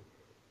Ruiter,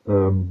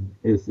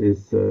 is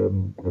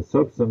a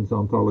substance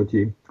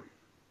ontology.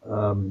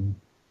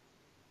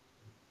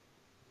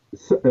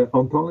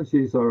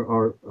 Ontologies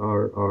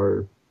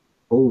are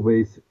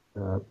always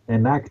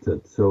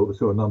enacted.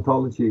 So an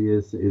ontology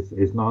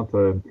is not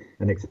an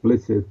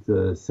explicit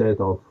set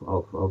of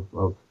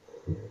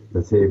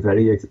let's say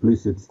very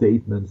explicit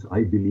statements.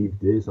 I believe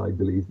this, I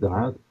believe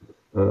that,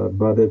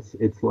 but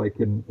it's like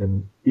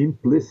an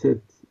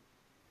implicit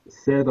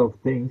set of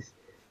things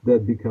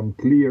that become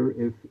clear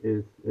if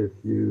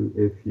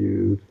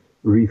you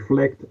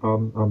reflect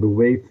on the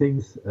way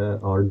things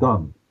are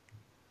done.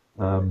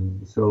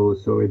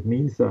 So it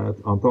means that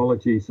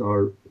ontologies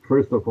are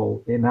first of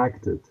all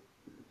enacted,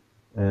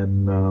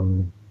 and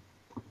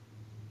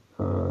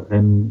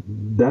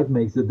that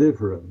makes a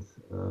difference.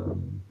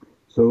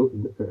 So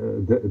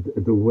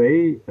the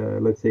way,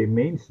 let's say,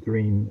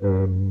 mainstream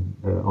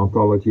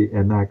ontology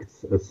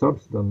enacts a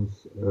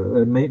substance,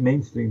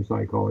 mainstream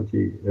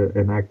psychology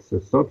enacts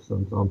a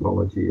substance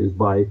ontology is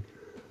by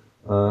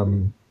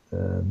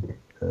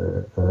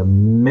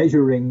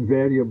measuring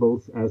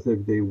variables as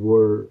if they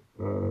were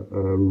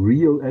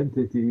real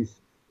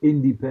entities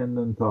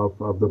independent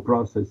of the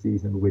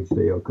processes in which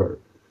they occur.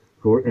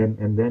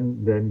 And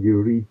then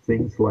you read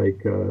things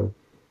like the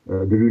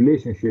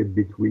relationship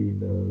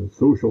between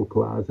social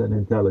class and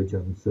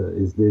intelligence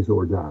is this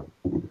or that.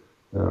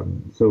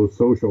 So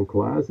social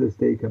class is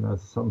taken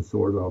as some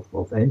sort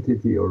of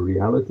entity or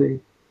reality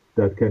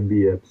that can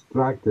be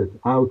abstracted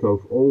out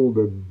of all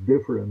the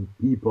different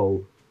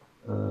people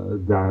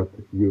that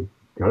you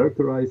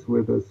characterize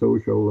with a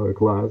social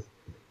class.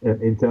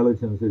 And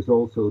intelligence is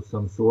also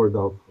some sort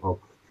of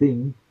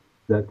thing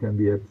that can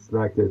be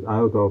abstracted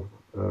out of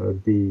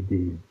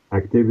the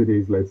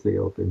activities, let's say,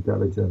 of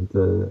intelligent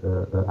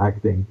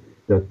acting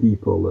that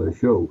people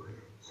show.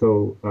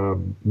 So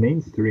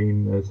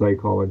mainstream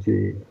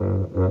psychology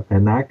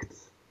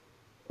enacts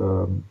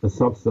a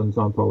substance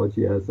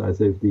ontology as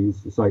if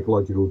these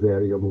psychological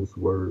variables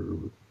were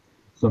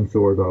some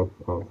sort of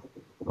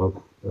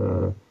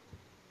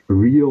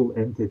real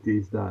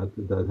entities that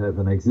have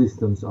an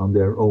existence on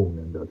their own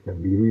and that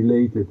can be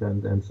related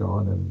and so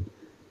on,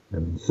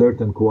 and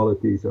certain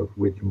qualities of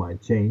which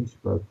might change,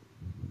 but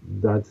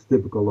that's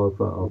typical of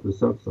the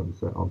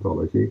substance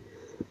ontology.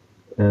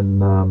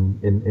 And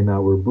in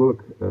our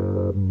book,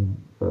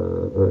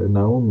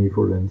 Naomi,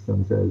 for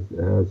instance,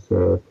 has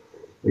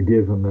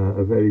given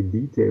a very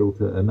detailed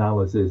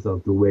analysis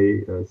of the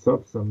way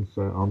substance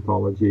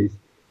ontologies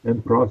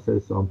and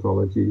process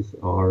ontologies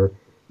are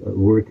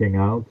working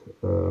out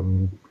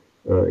in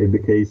the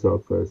case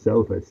of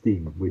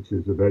self-esteem, which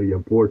is a very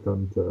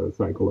important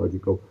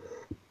psychological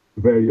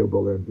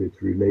variable, and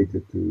it's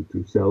related to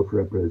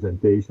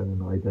self-representation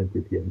and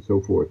identity and so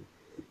forth.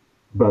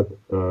 But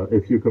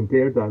if you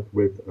compare that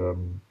with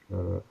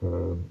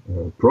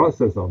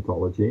process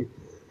ontology,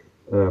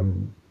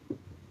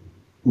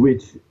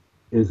 which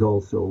is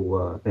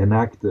also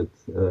enacted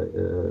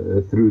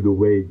through the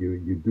way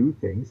you do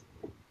things,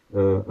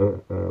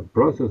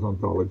 process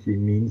ontology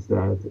means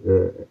that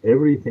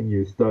everything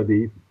you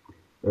study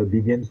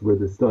begins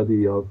with a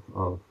study of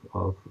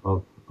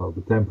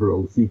the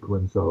temporal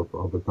sequence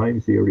of a time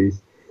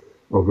series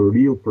of a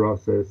real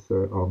process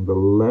on the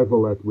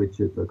level at which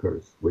it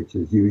occurs, which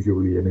is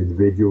usually an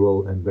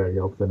individual and very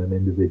often an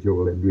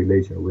individual in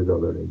relation with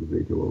other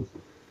individuals.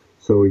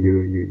 So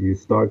you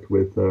start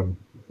with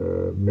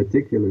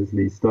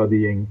meticulously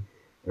studying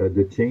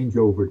the change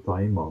over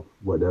time of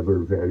whatever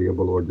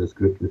variable or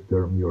descriptive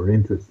term you're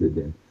interested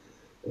in.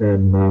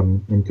 And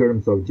in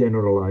terms of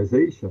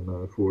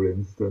generalization, for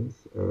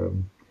instance,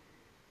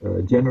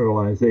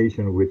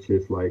 generalization, which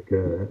is like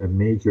a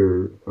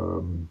major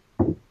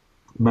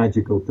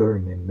magical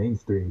term in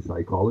mainstream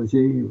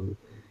psychology,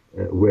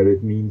 where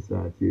it means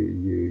that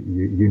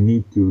you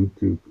need to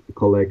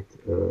collect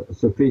a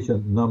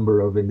sufficient number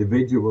of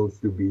individuals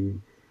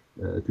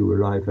to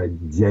arrive at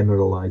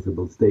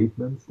generalizable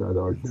statements that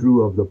are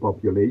true of the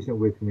population,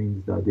 which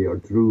means that they are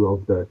true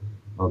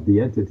of the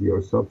entity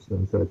or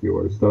substance that you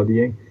are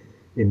studying.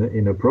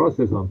 In a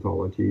process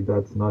ontology,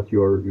 that's not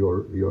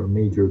your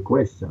major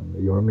question.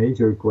 Your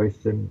major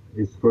question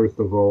is, first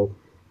of all,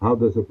 how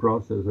does a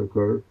process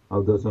occur?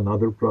 How does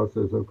another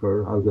process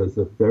occur? How does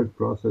a third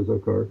process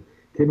occur?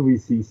 Can we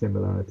see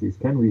similarities?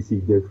 Can we see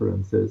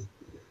differences?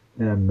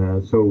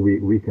 And so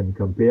we can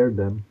compare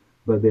them,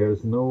 but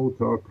there's no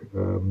talk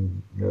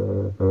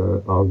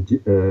of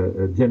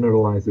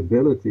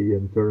generalizability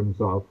in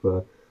terms of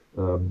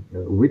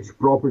which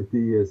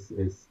property is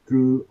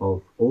true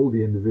of all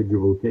the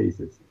individual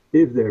cases.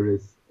 If there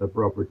is a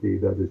property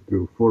that is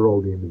true for all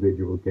the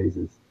individual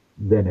cases,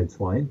 then it's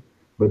fine.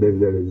 But if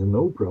there is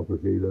no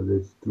property that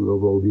is true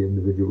of all the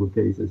individual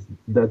cases,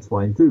 that's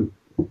fine too.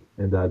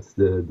 And that's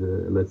the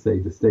let's say,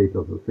 the state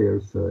of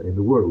affairs in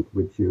the world,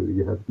 which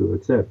you have to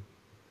accept.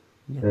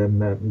 Yeah.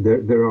 And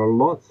there are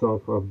lots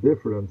of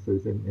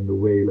differences in the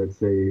way, let's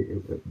say,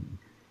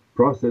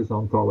 process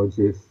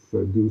ontologists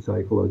do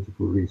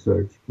psychological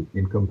research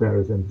in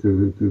comparison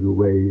to the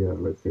way,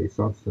 let's say,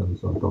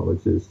 substance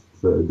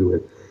ontologists do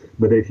it.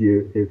 But if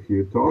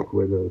you talk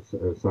with a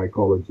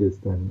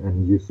psychologist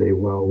and you say,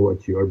 well,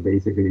 what you are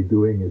basically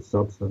doing is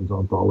substance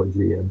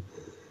ontology, and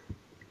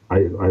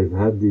I've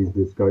had these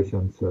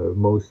discussions,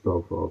 most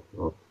of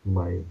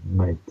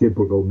my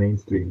typical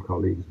mainstream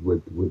colleagues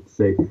would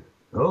say,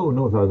 oh,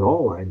 not at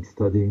all, I'm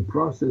studying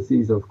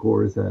processes, of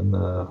course, and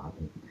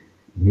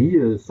me,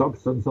 a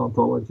substance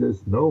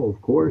ontologist, no,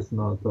 of course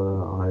not.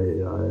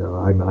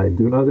 I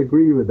do not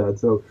agree with that.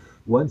 So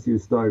once you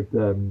start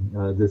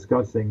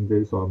discussing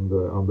this on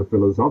the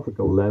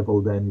philosophical level,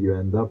 then you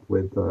end up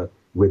with a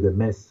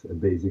mess,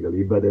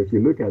 basically. But if you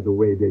look at the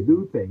way they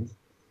do things,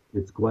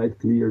 it's quite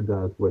clear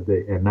that what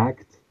they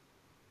enact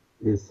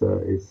is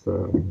a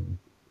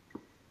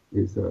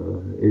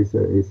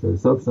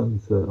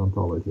substance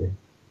ontology.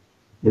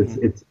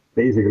 It's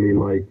basically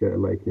like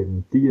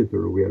in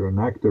theater, where an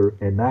actor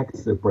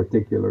enacts a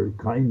particular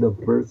kind of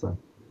person,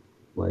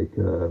 like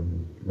a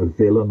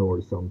villain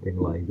or something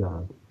like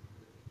that.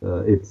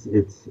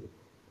 It's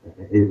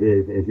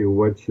if you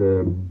watch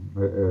a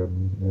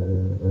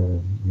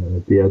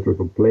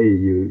theatrical play,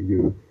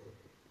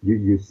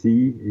 you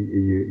see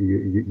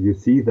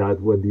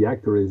that what the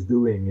actor is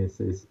doing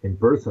is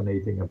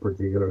impersonating a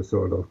particular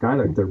sort of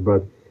character,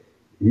 but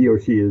he or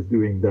she is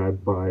doing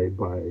that by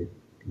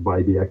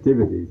the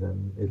activities,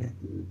 and it's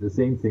the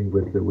same thing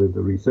with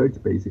the research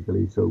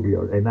basically. So we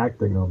are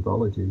enacting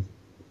ontologies.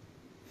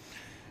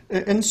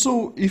 And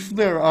so, if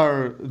there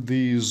are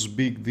these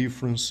big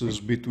differences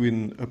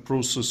between a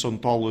process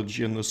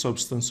ontology and a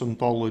substance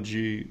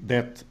ontology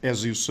that,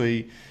 as you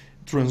say,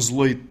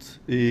 translate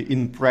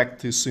in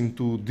practice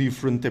into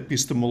different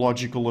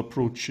epistemological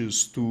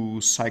approaches to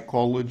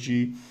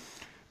psychology,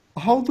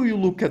 how do you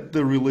look at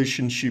the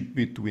relationship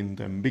between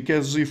them?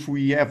 Because if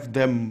we have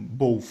them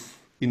both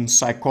in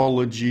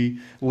psychology,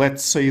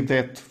 let's say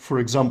that, for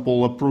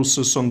example, a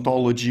process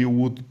ontology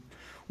would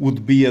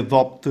be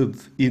adopted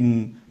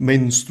in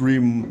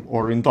mainstream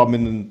or in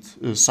dominant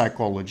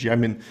psychology. I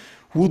mean,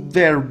 would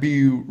there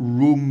be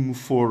room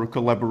for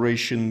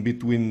collaboration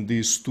between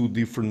these two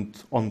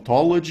different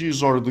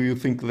ontologies, or do you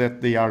think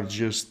that they are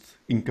just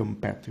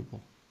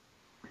incompatible?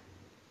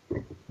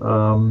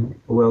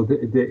 Well,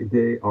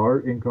 they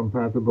are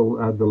incompatible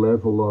at the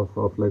level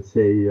of let's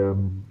say,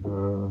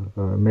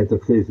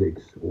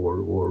 metaphysics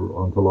or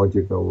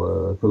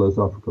ontological,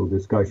 philosophical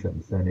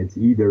discussions, and it's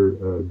either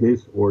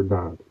this or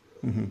that.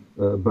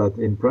 But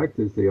in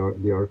practice, they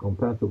are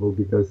compatible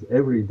because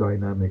every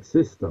dynamic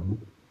system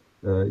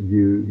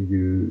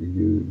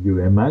you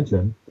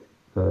imagine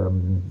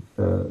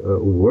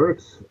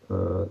works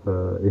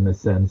in a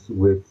sense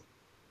with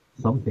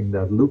something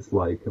that looks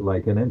like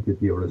an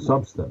entity or a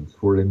substance.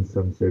 For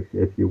instance,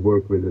 if you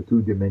work with a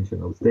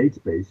two-dimensional state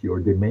space, your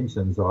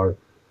dimensions are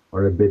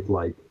a bit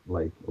like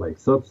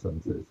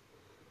substances.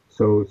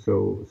 So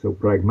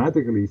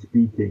pragmatically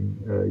speaking,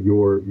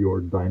 your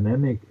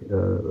dynamic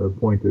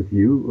point of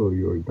view or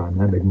your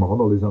dynamic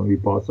model is only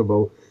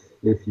possible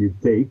if you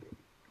take,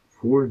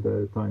 for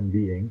the time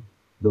being,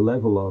 the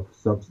level of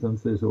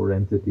substances or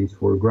entities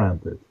for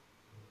granted.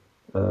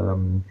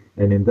 And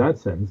in that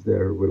sense,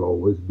 there will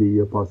always be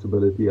a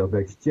possibility of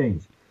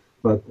exchange.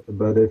 But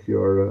if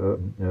you're a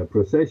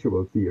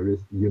processual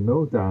theorist, you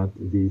know that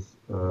these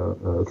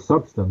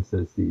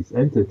substances, these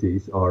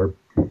entities, are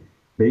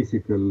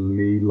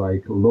basically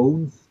like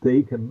loans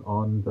taken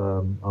on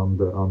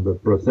the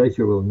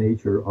processual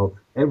nature of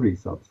every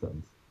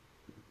substance.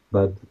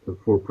 But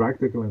for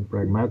practical and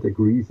pragmatic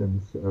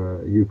reasons,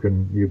 you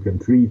can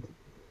treat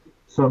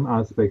some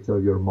aspects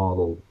of your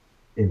model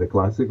in the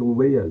classical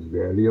way as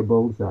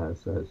variables,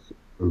 as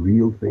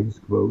real things,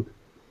 quote,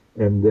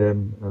 and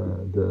then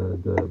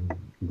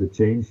the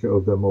change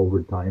of them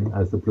over time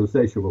as the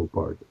processual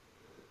part.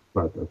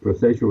 But a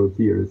processual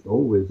theorist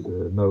always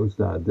knows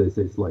that this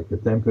is like a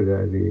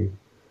temporary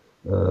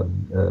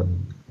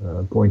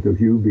point of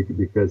view,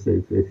 because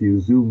if you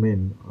zoom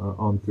in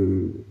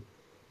onto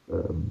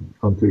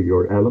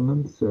your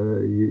elements,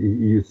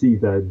 you see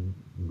that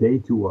they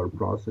too are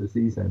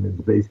processes, and it's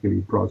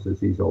basically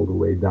processes all the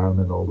way down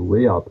and all the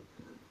way up.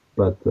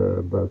 But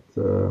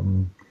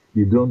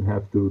you don't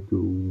have to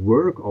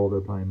work all the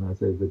time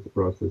as if it's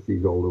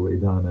processes all the way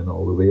down and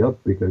all the way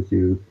up, because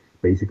you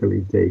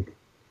basically take,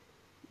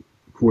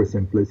 for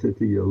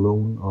simplicity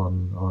alone,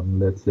 on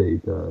let's say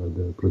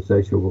the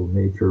processual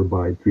nature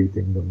by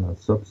treating them as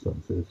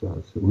substances,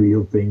 as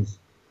real things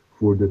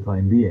for the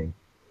time being.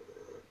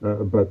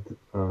 But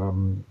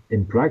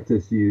in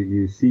practice,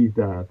 you see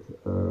that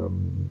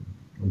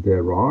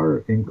there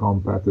are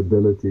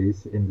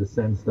incompatibilities in the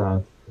sense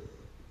that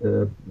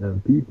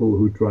people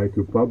who try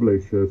to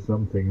publish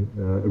something,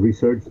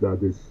 research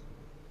that is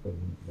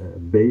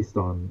based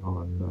on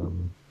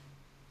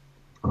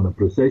a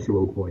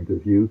processual point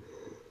of view,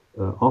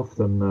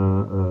 often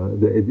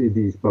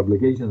these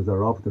publications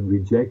are often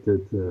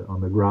rejected on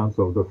the grounds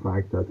of the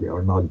fact that they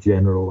are not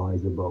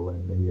generalizable,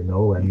 and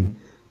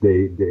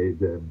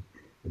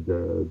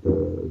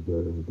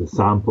the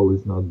sample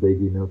is not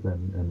big enough,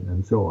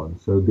 and so on.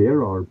 So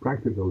there are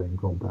practical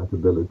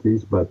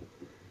incompatibilities, but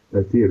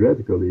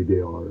theoretically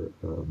they are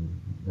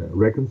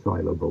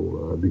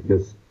reconcilable,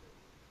 because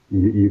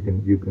you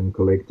can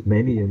collect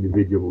many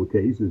individual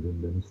cases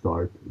and then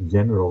start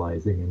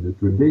generalizing in the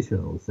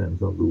traditional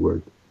sense of the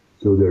word.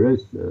 So there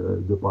is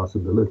the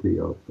possibility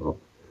of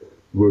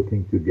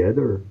working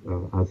together,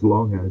 as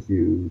long as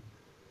you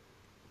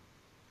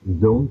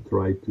don't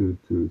try to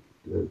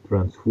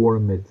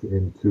transform it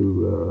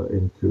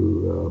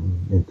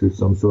into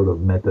some sort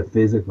of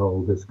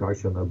metaphysical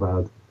discussion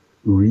about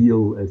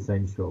real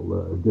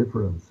essential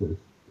differences.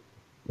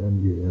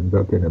 Then you end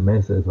up in a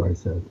mess, as I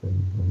said,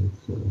 and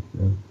it's yeah.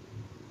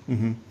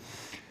 Mm-hmm.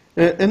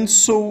 And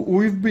so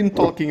we've been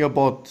talking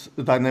about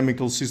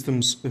dynamical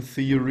systems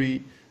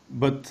theory,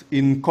 but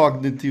in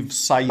cognitive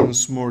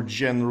science more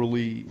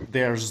generally,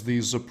 there's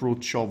this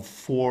approach of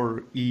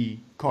 4E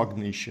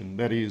cognition,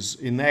 that is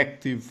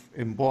inactive,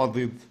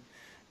 embodied,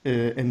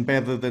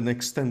 embedded, and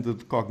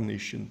extended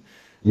cognition.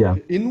 Yeah.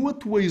 In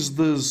what ways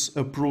does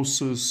a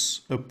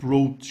process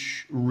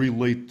approach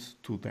relate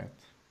to that?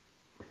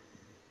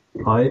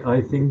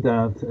 I think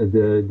that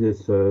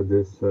this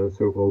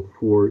so-called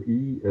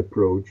 4E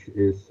approach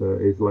is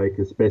like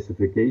a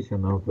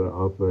specification of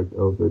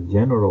a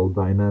general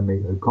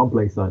dynamic,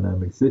 complex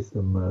dynamic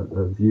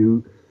system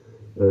view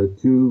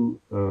to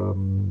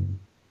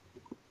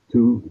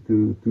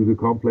to the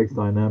complex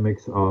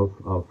dynamics of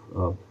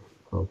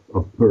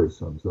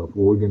persons, of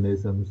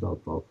organisms,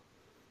 of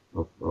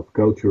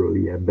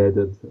culturally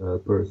embedded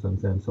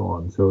persons, and so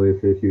on. So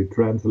if you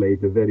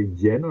translate a very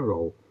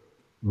general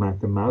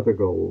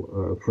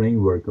mathematical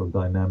framework of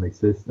dynamic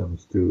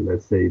systems to,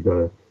 let's say,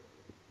 the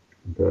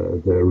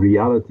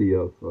reality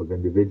of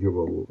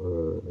individual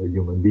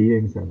human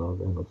beings and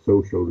of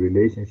social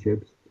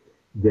relationships,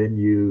 then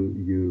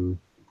you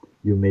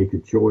make a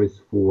choice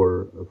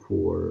for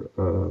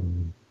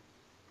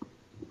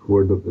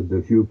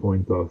the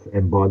viewpoint of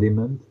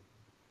embodiment,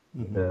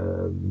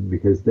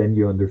 because then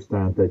you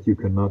understand that you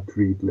cannot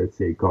treat, let's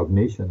say,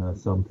 cognition as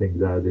something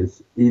that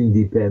is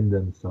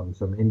independent,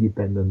 some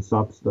independent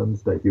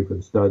substance that you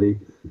can study,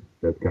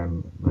 that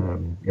can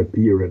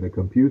appear in a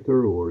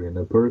computer or in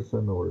a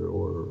person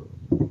or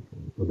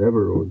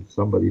whatever, or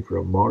somebody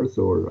from Mars,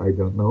 or I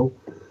don't know.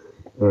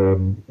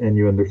 And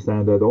you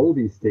understand that all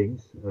these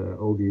things,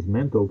 all these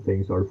mental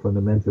things, are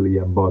fundamentally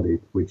embodied,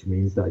 which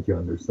means that you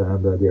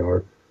understand that they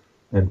are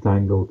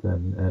entangled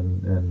and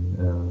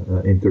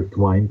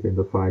intertwined in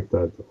the fact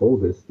that all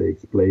this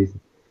takes place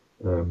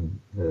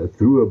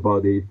through a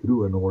body,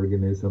 through an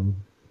organism,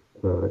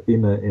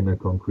 in a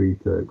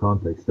concrete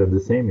context. And the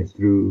same is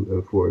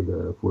true for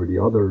the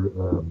other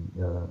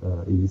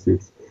E's.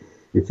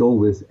 It's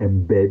always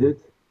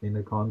embedded in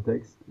a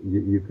context.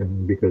 You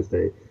can, because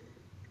they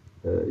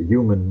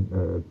human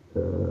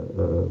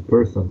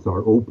persons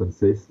are open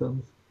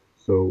systems.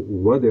 So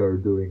what they are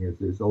doing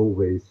is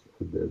always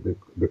the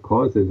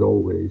cause is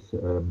always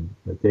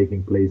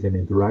taking place in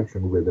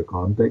interaction with the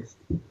context.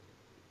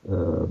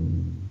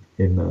 In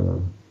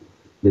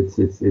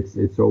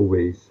it's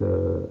always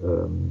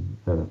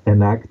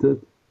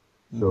enacted.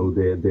 So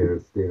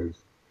there's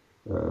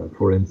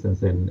for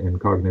instance, in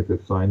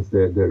cognitive science,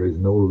 there is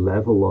no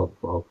level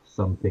of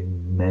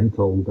something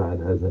mental that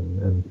has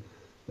a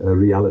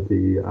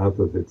reality out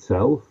of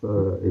itself.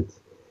 It's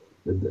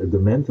the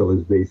mental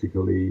is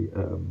basically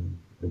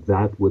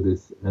that what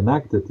is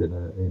enacted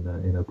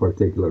in a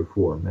particular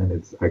form, and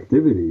its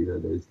activity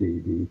that is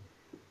the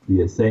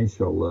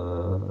essential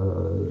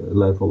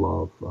level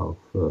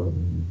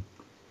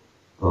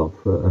of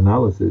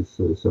analysis,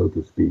 so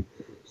to speak.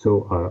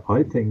 So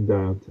I think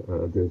that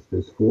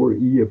this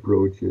 4E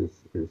approach is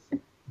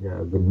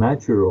yeah, the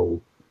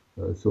natural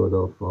sort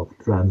of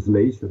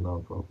translation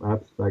of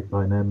abstract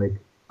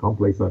dynamic,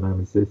 complex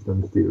dynamic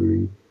systems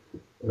theory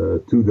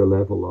to the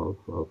level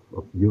of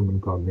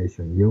human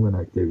cognition, human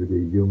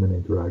activity, human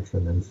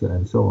interaction, and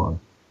so on.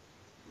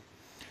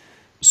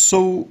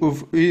 So,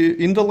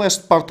 in the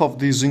last part of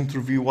this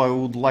interview, I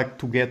would like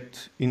to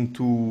get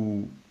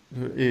into,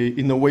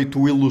 in a way,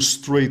 to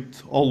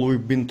illustrate all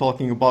we've been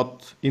talking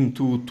about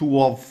into two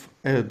of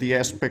the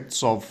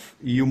aspects of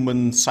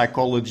human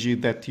psychology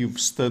that you've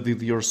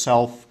studied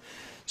yourself.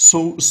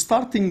 So,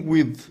 starting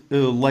with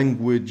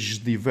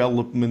language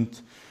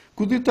development,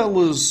 could you tell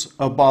us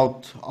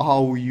about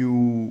how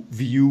you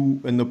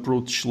view and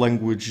approach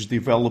language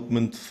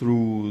development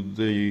through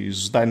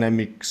this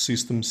dynamic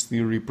systems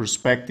theory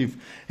perspective,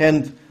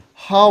 and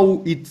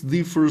how it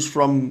differs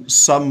from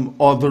some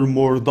other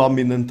more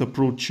dominant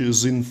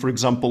approaches in, for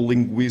example,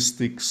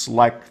 linguistics,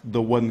 like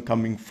the one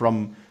coming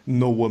from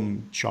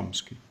Noam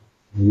Chomsky?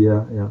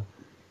 Yeah, yeah.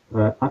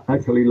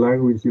 Actually,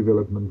 language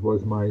development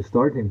was my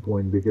starting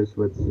point because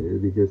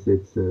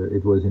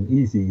it was an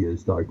easy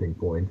starting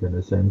point in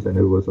a sense, and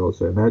it was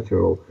also a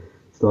natural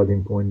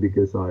starting point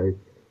because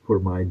for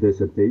my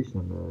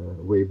dissertation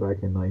way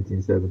back in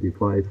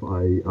 1975,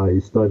 I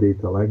studied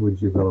the language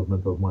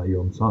development of my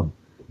own son,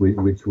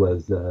 which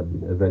was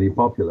very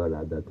popular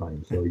at that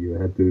time. So you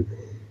had to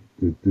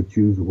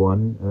choose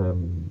one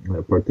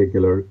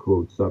particular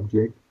quote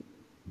subject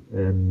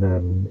and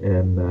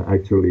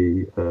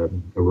actually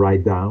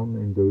write down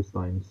in those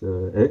times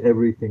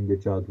everything the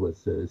child was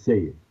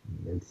saying.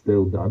 It's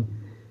still done,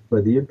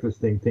 but the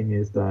interesting thing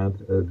is that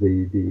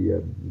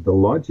the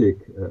logic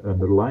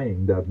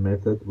underlying that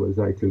method was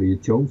actually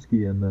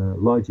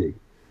Chomskyan logic.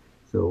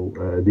 So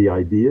the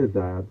idea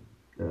that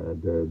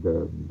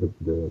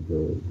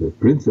the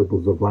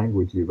principles of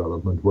language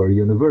development were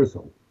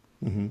universal,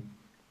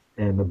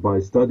 and by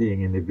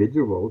studying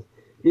individuals,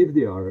 if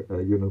they are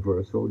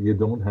universal, you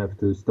don't have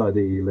to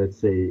study, let's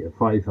say,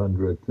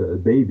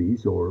 500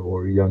 babies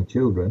or young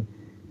children.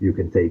 You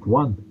can take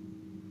one.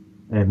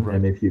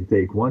 And if you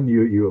take one,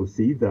 you'll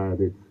see that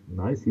it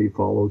nicely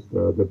follows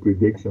the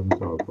predictions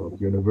of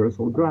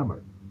universal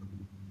grammar,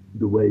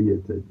 the way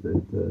it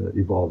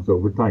evolves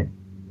over time.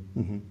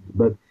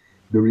 But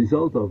the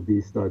result of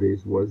these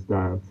studies was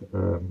that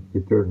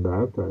it turned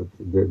out that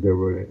there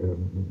were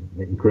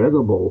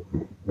incredible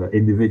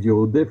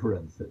individual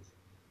differences.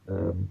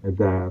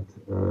 That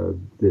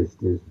this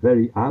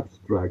very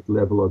abstract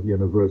level of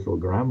universal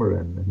grammar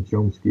and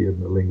Chomsky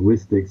and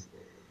linguistics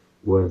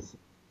was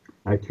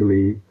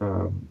actually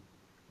a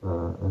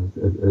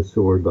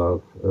sort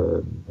of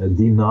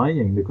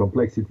denying the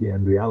complexity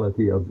and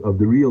reality of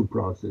the real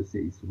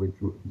processes, which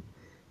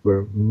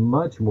were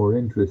much more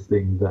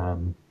interesting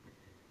than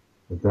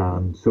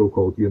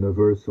so-called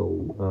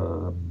universal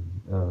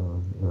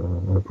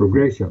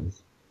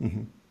progressions.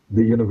 Hmm.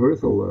 The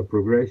universal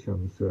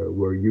progressions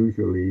were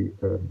usually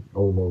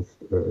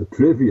almost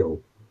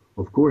trivial.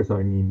 Of course,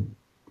 I mean,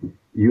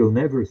 you'll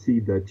never see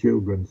that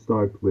children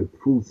start with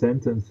full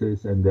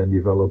sentences and then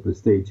develop a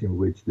stage in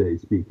which they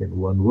speak in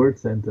one-word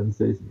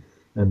sentences,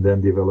 and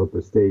then develop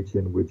a stage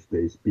in which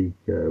they speak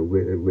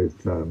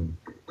with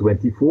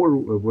 24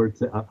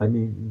 words. I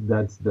mean,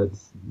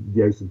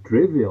 there's a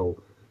trivial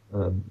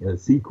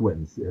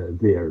sequence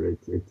there.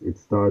 It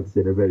starts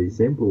in a very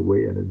simple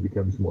way and it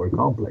becomes more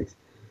complex.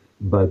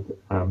 But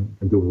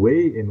the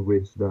way in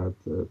which that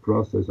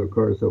process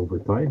occurs over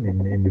time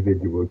in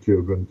individual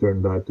children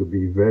turned out to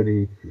be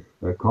very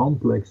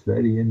complex,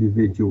 very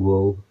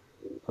individual,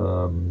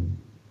 um,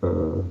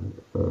 uh,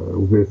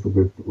 with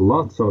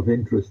lots of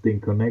interesting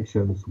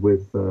connections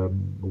with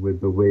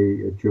the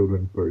way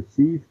children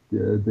perceive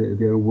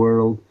their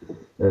world,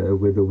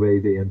 with the way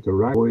they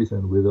interact with boys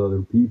and with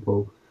other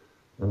people,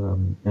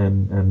 and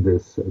the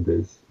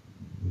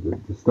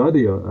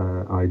study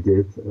I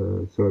did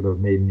sort of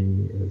made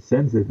me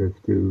sensitive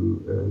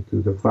to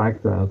the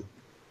fact that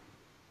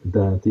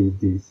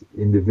these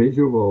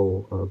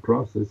individual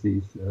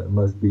processes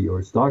must be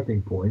your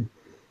starting point,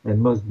 and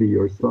must be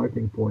your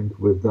starting point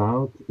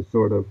without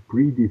sort of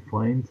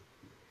predefined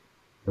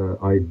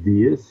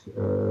ideas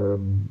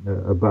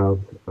about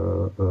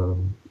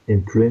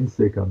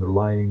intrinsic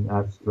underlying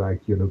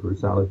abstract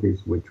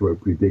universalities which were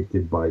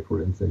predicted by,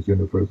 for instance,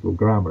 universal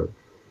grammar.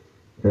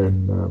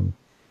 And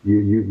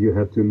you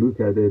have to look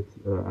at it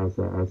as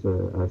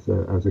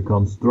a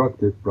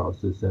constructive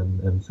process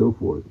and so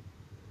forth.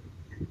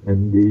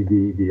 And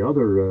the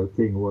other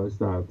thing was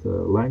that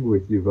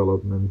language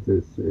development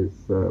is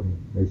a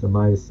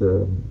nice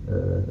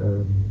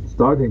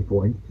starting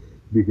point,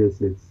 because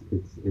it's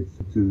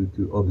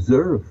to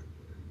observe,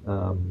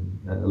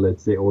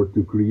 let's say, or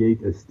to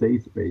create a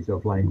state space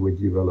of language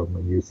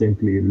development. You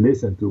simply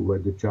listen to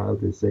what the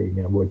child is saying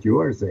and what you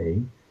are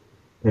saying,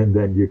 and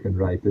then you can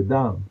write it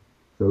down.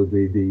 So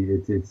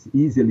it's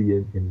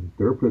easily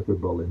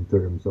interpretable in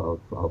terms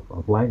of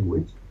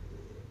language.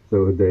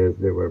 So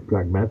there were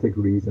pragmatic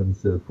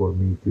reasons for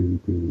me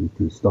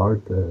to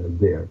start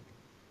there.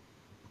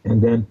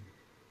 And then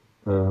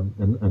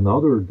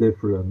another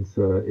difference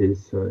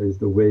is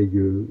the way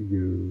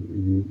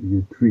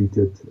you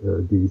treated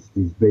these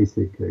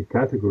basic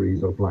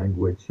categories of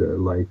language,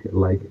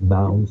 like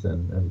nouns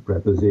and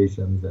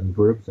prepositions and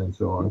verbs and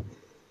so on,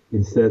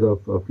 instead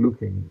of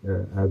looking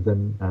at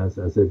them as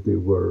if they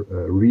were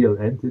real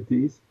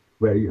entities,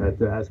 where you had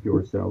to ask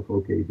yourself,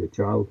 okay, the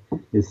child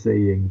is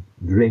saying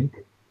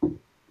drink,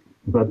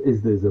 but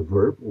is this a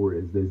verb or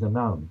is this a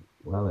noun?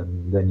 Well,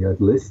 and then you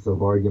had lists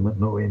of arguments.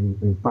 No,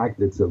 in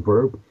fact, it's a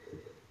verb.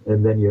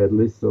 And then you had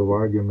lists of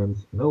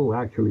arguments. No,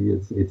 actually,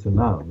 it's a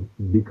noun,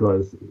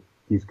 because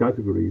these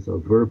categories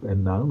of verb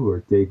and noun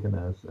were taken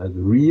as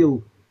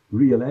real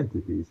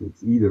entities.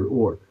 It's either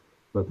or.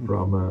 But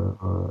from a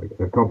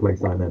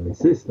complex dynamic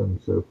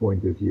systems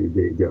point of view,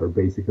 they are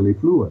basically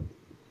fluent,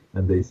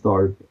 and they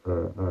start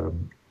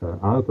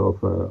out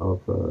of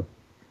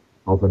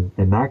an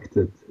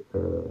enacted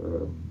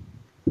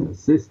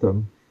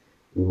system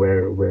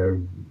where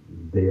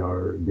they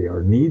are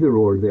neither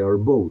or, they are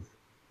both,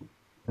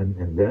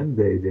 and then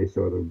they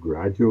sort of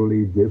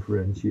gradually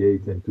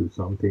differentiate into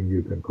something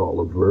you can call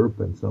a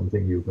verb and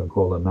something you can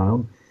call a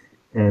noun,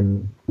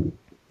 and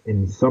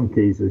in some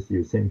cases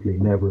you simply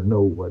never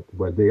know what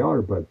they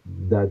are, but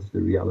that's the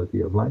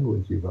reality of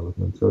language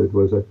development. So it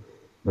was a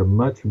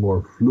much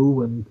more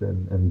fluent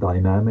and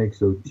dynamic,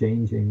 so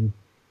changing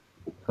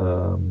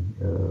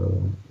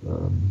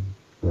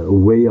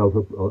way of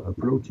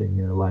approaching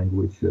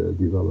language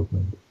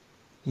development.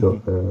 So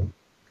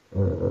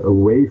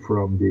away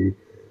from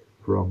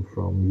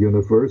from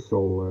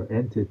universal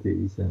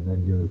entities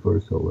and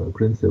universal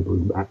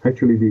principles.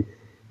 Actually,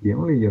 the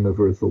only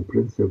universal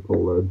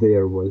principle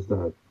there was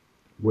that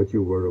what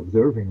you were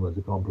observing was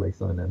a complex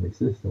dynamic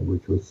system,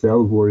 which was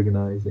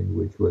self-organizing,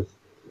 which was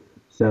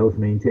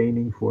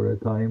self-maintaining for a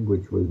time,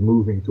 which was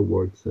moving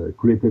towards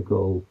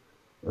critical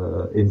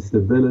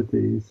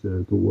instabilities,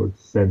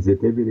 towards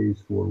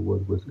sensitivities for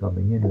what was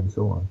coming in, and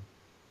so on.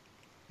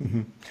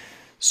 Mm-hmm.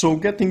 So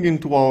getting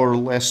into our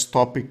last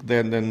topic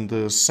then, and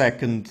the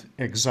second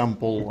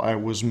example I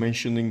was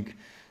mentioning,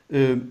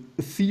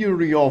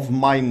 theory of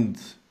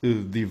mind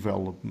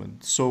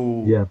development.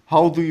 So Yeah,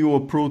 how do you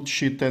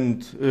approach it?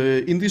 And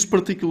in this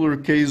particular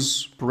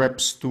case,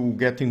 perhaps to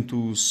get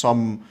into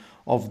some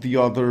of the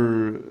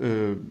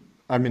other,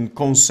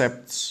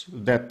 concepts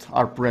that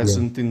are yeah,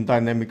 present in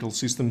dynamical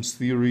systems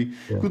theory,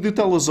 yeah. could you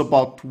tell us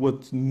about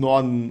what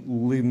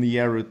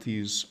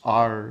non-linearities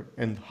are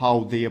and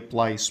how they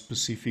apply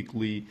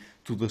specifically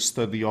to the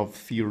study of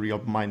theory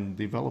of mind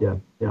Yeah,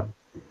 development? yeah.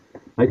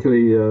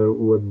 Actually,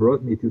 what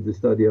brought me to the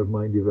study of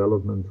mind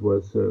development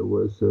was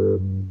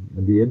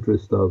the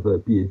interest of a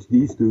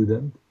PhD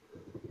student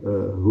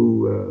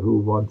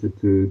who wanted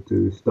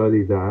to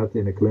study that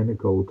in a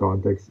clinical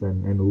context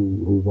and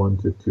who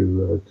wanted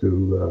to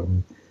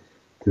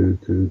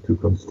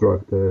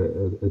construct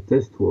a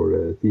test for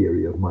a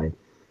theory of mind.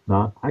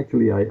 Now,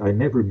 actually, I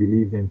never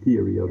believed in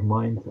theory of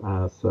mind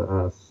as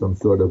some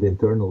sort of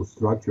internal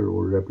structure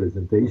or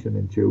representation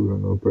in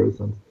children or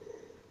persons.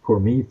 For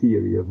me,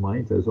 theory of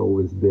mind has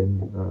always been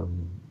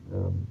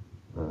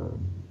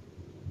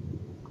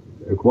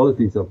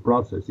qualities of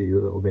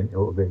processes of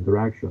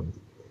interactions.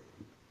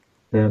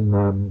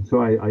 And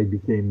so I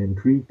became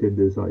intrigued in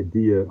this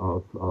idea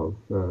of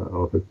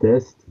a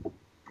test,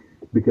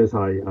 because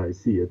I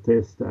see a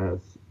test as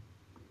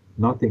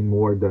nothing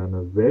more than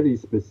a very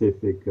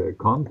specific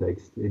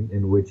context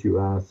in which you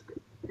ask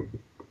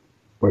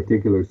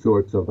particular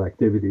sorts of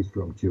activities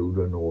from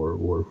children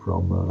or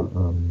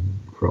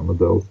from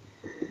adults.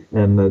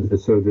 And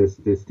so this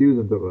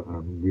student,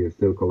 we are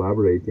still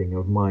collaborating,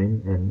 of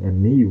mine and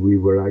me, we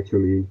were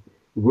actually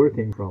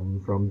working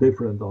from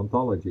different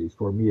ontologies.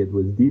 For me, it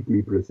was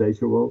deeply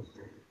processual.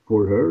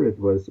 For her, it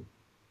was,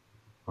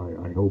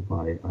 I hope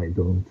I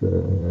don't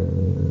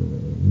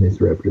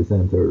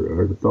misrepresent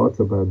her thoughts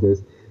about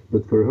this,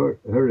 but for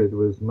her it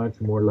was much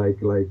more like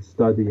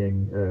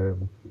studying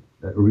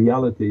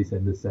realities,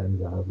 in the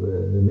sense of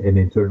an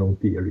internal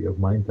theory of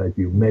mind that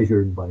you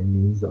measured by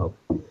means of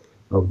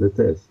the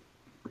test.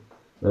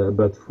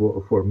 But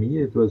for me,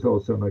 it was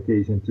also an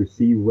occasion to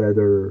see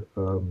whether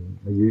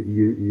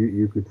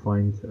you could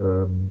find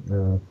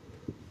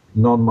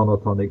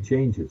non-monotonic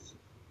changes,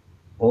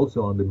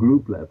 also on the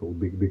group level,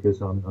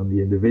 because on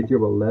the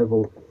individual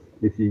level,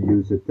 if you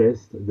use a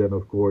test, then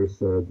of course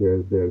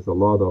there's a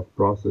lot of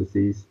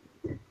processes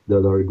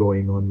that are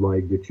going on,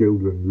 like the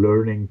children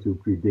learning to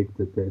predict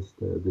the test,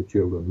 the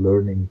children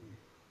learning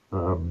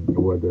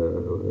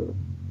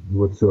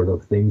what sort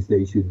of things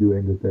they should do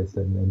in the test,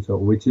 and so,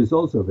 which is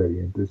also very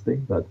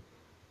interesting, but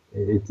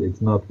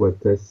it's not what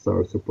tests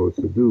are supposed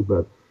to do.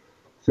 But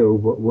so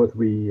what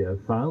we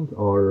found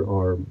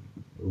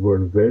were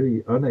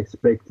very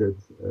unexpected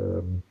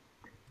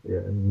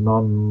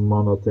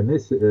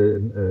non-monotonous,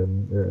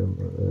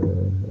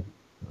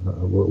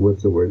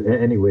 what's the word?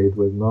 Anyway, it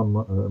was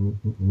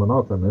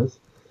non-monotonous.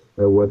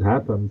 What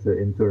happened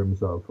in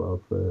terms of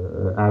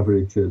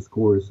average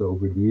scores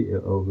over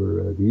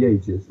the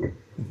ages.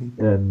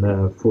 Mm-hmm. And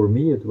for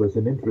me, it was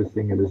an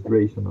interesting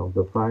illustration of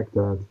the fact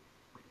that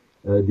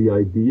the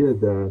idea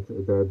that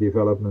the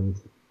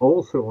development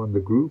also on the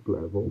group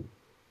level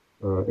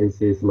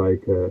is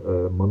like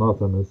a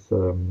monotonous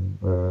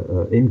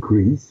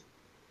increase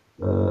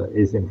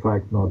is in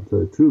fact not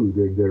true.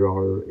 There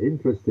are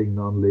interesting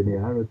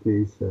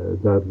nonlinearities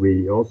that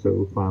we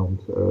also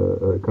found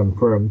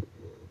confirmed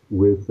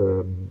with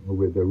a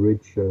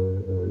rich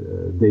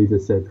data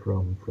set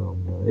from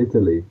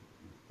Italy,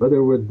 but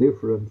there were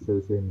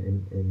differences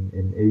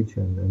in age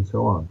and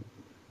so on.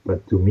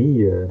 But to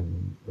me,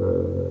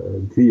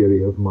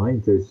 theory of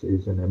mind is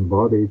an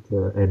embodied,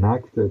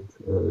 enacted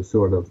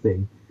sort of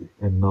thing,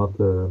 and not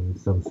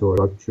some sort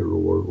of structure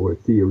or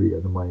theory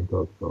in the mind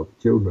of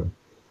children.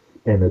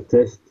 And a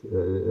test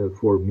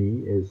for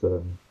me is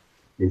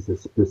a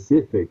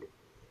specific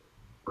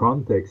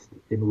context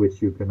in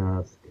which you can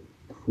ask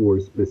for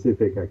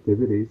specific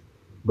activities,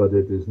 but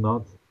it is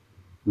not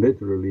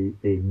literally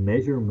a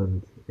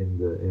measurement in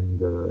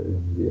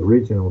the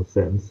original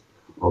sense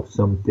of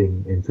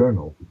something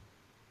internal.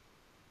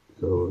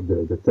 So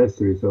the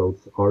test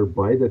results are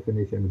by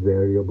definition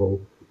variable,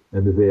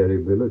 and the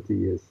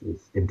variability is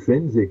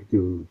intrinsic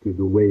to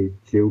the way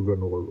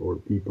children or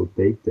people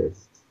take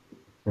tests,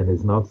 and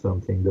is not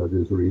something that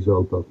is a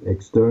result of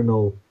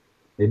external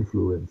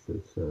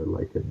influences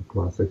like in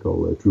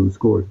classical true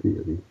score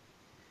theory.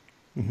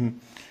 Mm-hmm.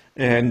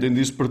 And in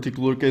this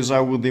particular case, I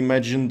would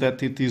imagine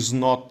that it is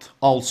not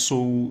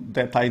also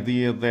that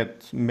idea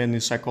that many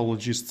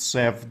psychologists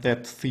have,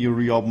 that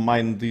theory of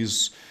mind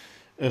is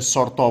a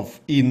sort of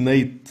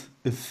innate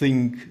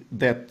thing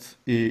that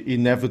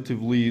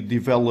inevitably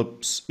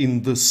develops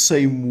in the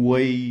same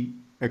way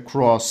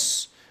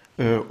across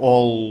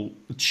all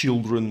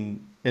children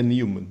and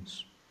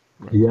humans.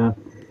 Right? Yeah,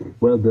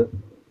 well,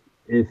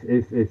 if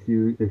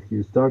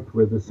you start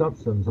with the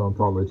substance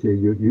ontology,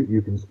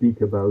 you can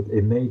speak about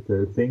innate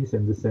things,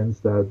 in the sense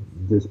that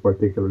this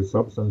particular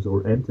substance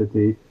or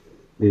entity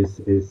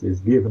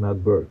is given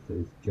at birth,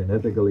 is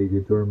genetically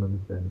determined,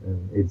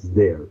 and it's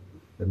there,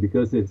 and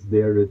because it's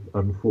there, it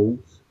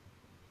unfolds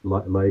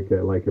like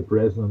a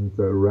present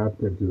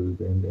wrapped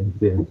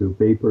into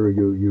paper.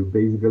 You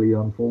basically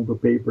unfold the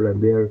paper, and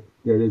there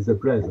is a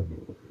present,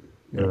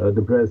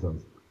 the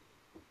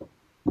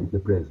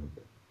present.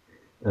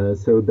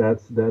 So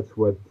that's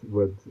what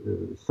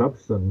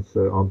substance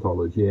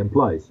ontology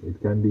implies. It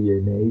can be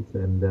innate,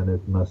 and then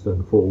it must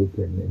unfold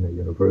in a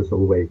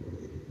universal way.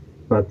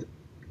 But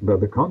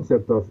the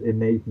concept of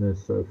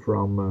innateness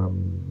from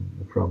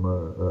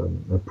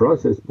a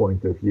process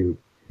point of view,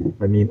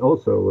 I mean,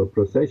 also a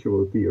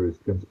processual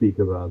theorist can speak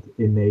about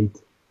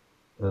innate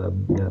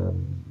um,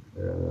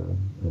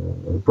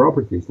 um,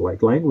 properties,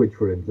 like language,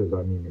 for instance.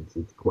 I mean,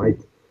 it's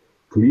quite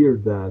clear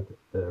that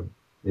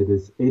it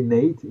is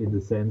innate in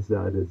the sense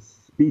that it's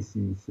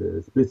species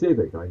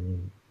specific. I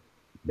mean,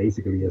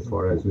 basically, as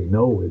far as we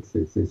know,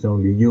 it's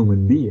only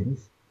human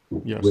beings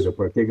with Yes. a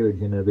particular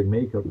genetic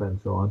makeup and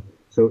so on.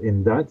 So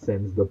in that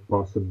sense, the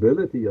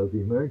possibility of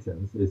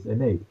emergence is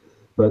innate.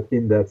 But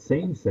in that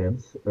same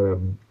sense,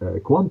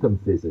 quantum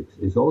physics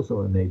is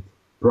also an innate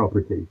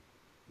property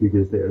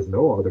because there's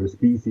no other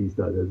species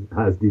that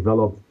has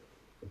developed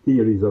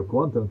theories of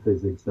quantum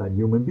physics than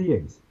human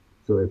beings.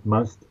 So it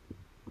must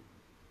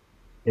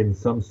in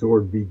some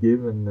sort be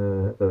given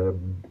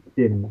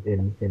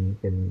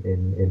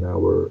in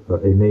our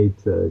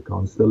innate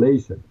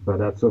constellation. But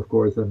that's of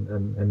course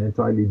an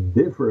entirely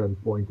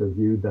different point of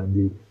view than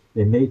the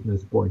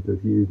innateness point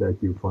of view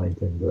that you find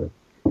in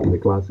the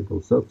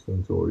classical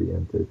substance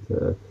oriented,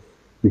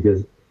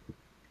 because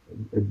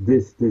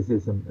this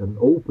is an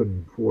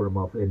open form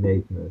of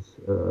innateness.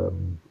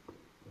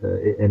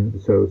 And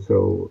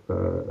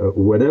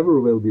whatever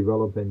will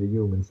develop in the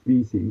human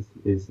species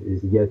is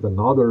yet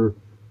another,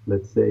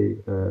 let's say,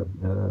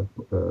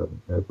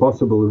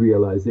 possible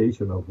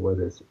realization of what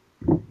is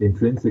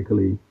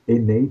intrinsically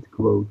innate,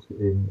 quote,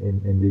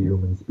 in the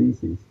human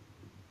species.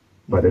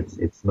 But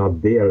it's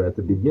not there at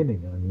the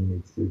beginning. I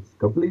mean, it's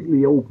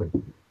completely open,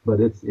 but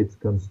it's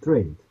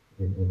constrained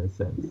in a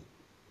sense.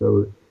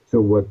 So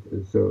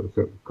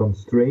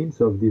constraints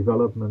of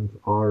development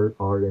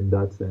are in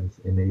that sense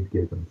innate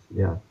givens.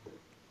 Yeah,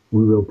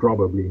 we will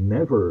probably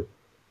never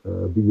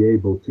be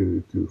able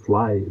to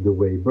fly the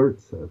way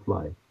birds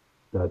fly.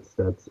 That's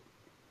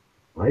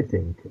I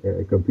think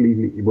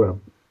completely, well,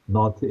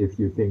 not if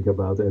you think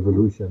about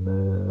evolution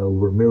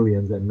over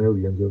millions and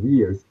millions of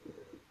years,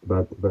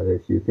 but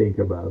if you think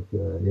about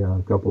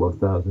a couple of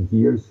thousand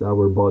years,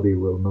 our body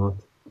will not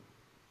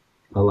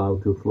allow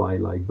to fly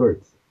like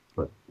birds,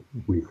 but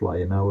we fly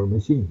in our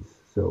machines.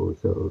 So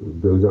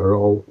those are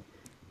all,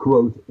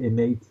 quote,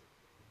 innate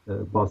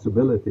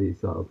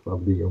possibilities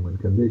of the human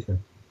condition.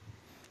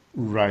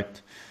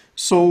 Right.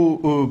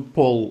 So,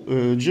 Paul,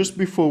 just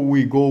before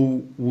we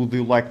go, would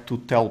you like to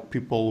tell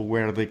people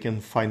where they can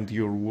find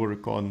your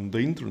work on the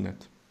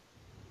internet?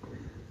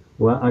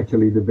 Well,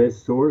 actually, the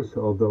best source,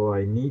 although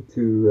I need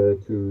to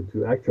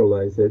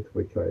actualize it,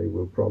 which I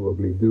will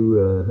probably do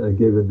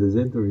given this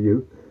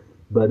interview.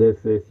 But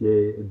if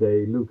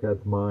they look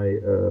at my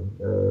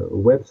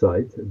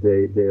website,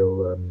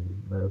 they'll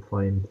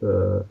find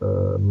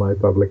my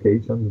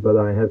publications. But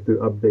I have to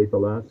update the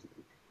last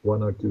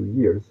 1 or 2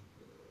 years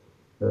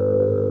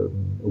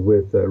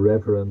with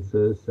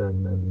references,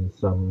 and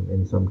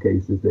in some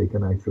cases they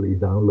can actually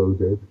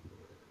download it,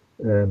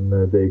 and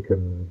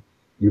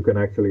you can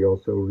actually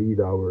also read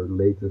our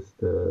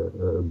latest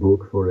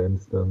book, for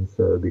instance,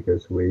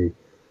 because we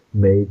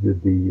made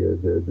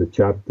the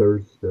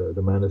chapters,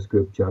 the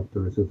manuscript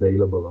chapters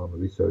available on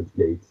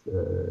ResearchGate.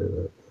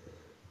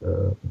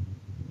 Uh,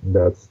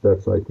 that's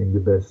I think the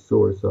best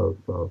source of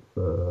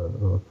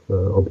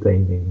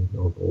obtaining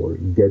or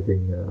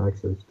getting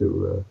access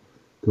to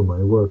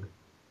my work.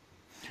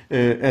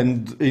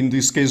 And in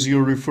this case,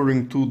 you're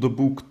referring to the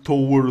book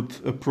Toward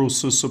a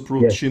Process Yes,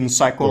 Approach in yes,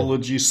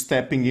 Psychology,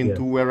 Stepping yes.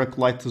 into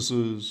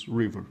Heraclitus's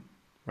River.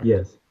 Right.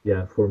 Yes,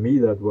 yeah. For me,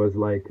 that was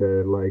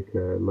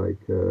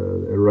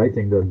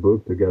writing that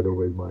book together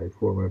with my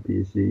former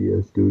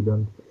PhD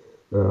student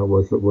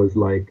was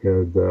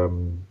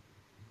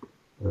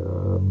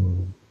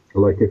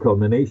like a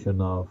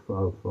culmination of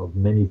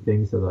many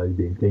things that I've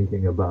been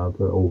thinking about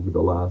over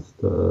the last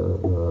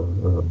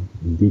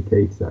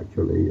decades,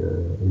 actually,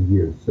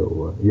 years.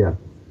 So yeah,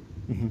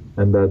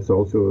 and that's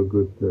also a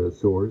good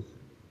source.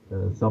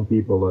 Some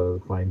people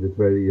find it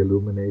very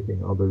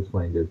illuminating, others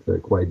find it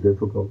quite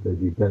difficult. It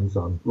depends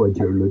on what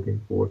you're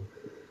looking for,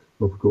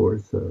 of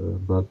course.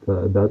 But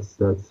that's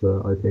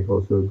I think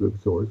also a good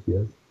source.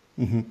 Yes.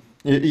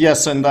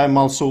 Yes, and I'm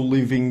also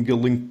leaving a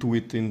link to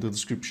it in the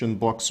description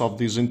box of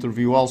this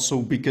interview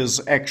also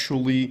because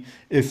actually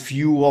a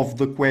few of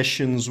the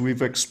questions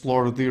we've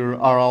explored here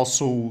are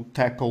also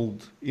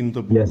tackled in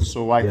the book. Yes.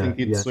 So I Yeah. think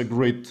Yeah. it's a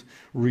great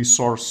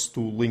resource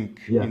to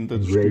link Yeah. in the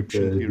In great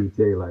description here.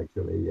 detail,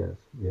 actually. Yes.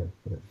 Yes.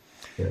 Yes.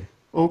 Yes.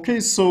 Okay,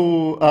 so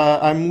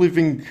I'm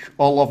leaving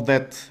all of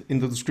that in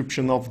the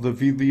description of the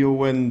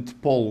video. And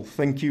Paul,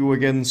 thank you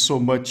again so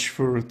much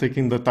for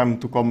taking the time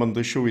to come on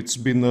the show. It's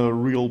been a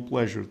real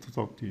pleasure to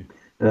talk to you.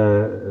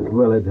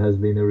 Well, it has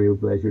been a real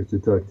pleasure to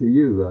talk to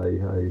you.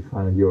 I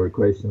found your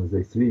questions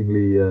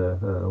extremely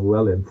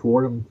well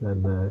informed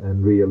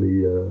and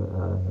really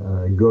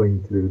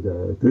going to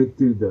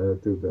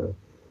the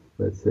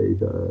let's say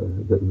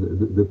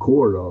the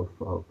core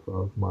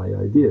of my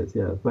ideas.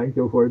 Yeah, thank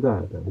you for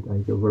that, and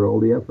thank you for all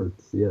the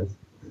efforts. Yes.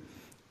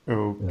 Yeah.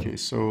 Okay,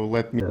 so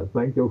let me. Yeah,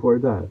 thank you for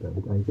that,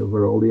 and thank you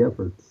for all the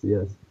efforts.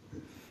 Yes.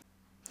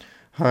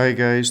 Hi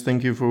guys,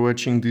 thank you for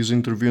watching this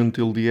interview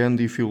until the end.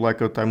 If you like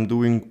what I'm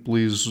doing,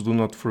 please do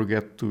not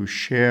forget to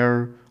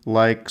share,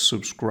 like,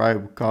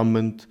 subscribe,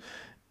 comment,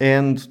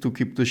 And to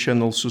keep the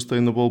channel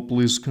sustainable,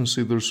 please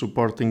consider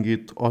supporting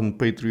it on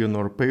Patreon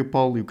or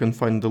PayPal. You can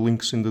find the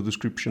links in the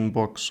description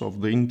box of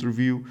the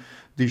interview.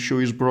 This show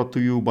is brought to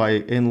you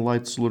by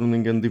Enlights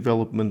Learning and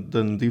Development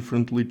Done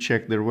Differently.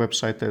 Check their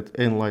website at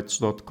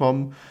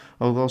enlights.com.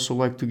 I would also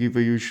like to give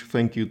a huge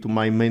thank you to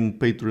my main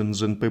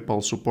patrons and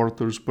PayPal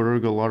supporters: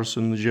 Pererga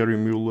Larsen, Jerry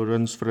Mueller,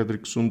 Hans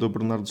Frederick Sunda,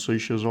 Bernardo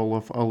Seixas,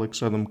 Olaf,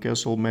 Alex, Adam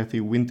Kessel,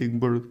 Matthew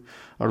Wintingberg,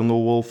 Arno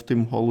Wolf,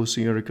 Tim Hollis,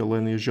 Eric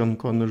Alenia, John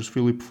Connors,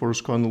 Philip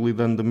Force Connolly,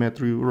 Dan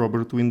Demetrio,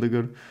 Robert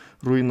Windegar,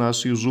 Rui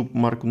Inácio, Zup,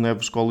 Marco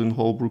Neves, Colin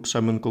Holbrook,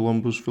 Simon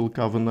Columbus, Phil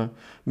Kavanagh,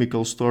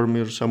 Michael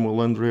Stormer,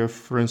 Samuel Andreev,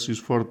 Francis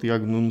Ford,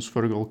 Tiago Nunes,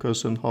 Fergal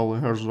Cusson, Hala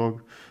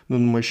Herzog,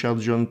 Nuno Machado,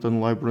 Jonathan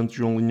Librant,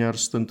 João Linhares,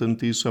 Stanton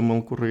T,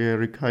 Samuel Correia,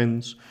 Eric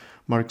Hines,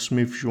 Mark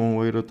Smith, João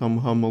Oeira, Tom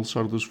Hummel,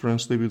 Sardus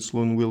France, David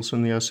Sloan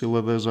Wilson,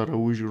 Yacila Dez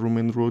Araújo,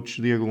 Romain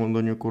Roach, Diego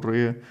Londonho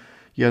Correia,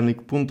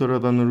 Yannick Punter,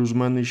 Adana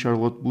Rusmani,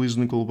 Charlotte Bliss,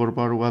 Nicole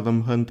Barbaro,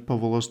 Adam Hunt,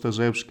 Pavel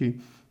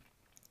Ostaszewski,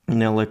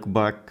 Nelek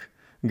Bach,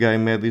 Guy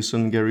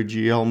Madison, Gary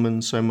G. Elman,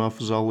 Sam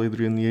Afzal,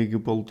 Adrian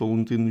Yeager, Paulo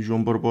Tolentino,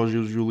 João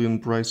Barbojas, Julian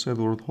Price,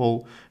 Edward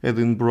Hall,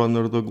 Edin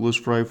Bronner, Douglas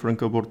Fry,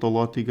 Franca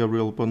Bortolotti,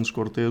 Gabriel Pons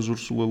Cortez,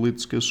 Ursula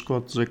Litska,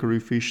 Scott, Zachary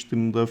Fish,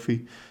 Tim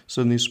Duffy,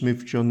 Sonny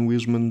Smith, John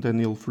Wiseman,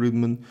 Daniel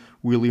Friedman,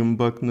 William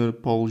Buckner,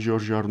 Paul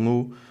George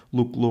Arnaud,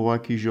 Luke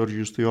Lowacki,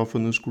 Georgios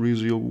Theophanos,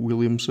 Corizio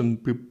Williamson,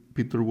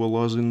 Peter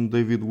Wallazin,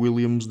 David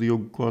Williams,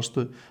 Diogo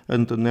Costa,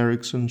 Anton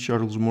Erickson,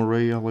 Charles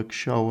Morey, Alex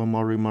Shaw,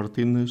 Amari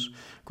Martinez,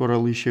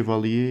 Coralie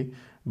Chevalier,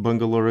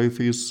 Bangalore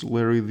Atheists,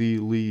 Larry D.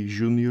 Lee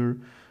Jr.,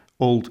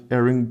 Old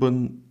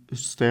Errington,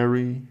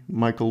 Sterry,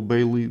 Michael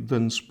Bailey,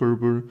 Dan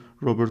Sperber,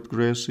 Robert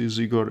Grassi,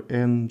 Zigor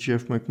N.,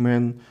 Jeff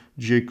McMahon,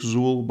 Jake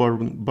Zool,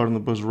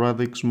 Barnabas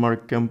Radix,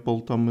 Mark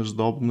Campbell, Thomas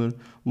Dobner,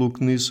 Luke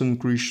Neeson,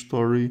 Chris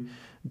Story,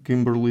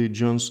 Kimberly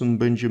Johnson,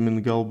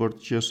 Benjamin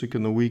Galbert, Jessica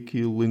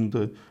Nowicki,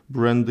 Linda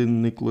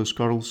Brandon, Nicholas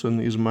Carlson,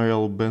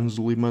 Ismael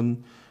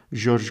Benzliman,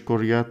 George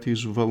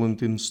Coriatis,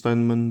 Valentin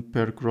Steinman,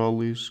 Per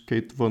Crowleys,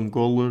 Kate Von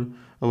Goller,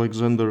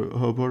 Alexander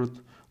Hubbard,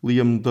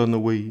 Liam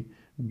Dunaway,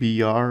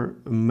 B.R.,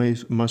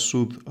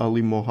 Masood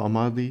Ali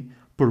Mohammadi,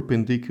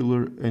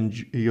 Perpendicular, and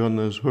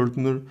Jonas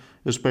Hertner.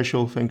 A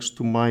special thanks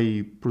to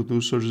my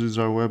producers,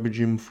 Isar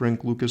Webjim,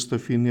 Frank Lucas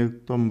Tafinia,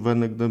 Tom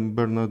Vanagdam,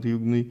 Bernard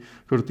Hugni,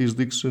 Curtis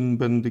Dixon,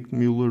 Benedict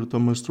Mueller,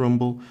 Thomas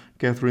Trumbull,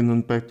 Catherine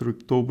and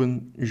Patrick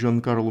Tobin,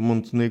 Giancarlo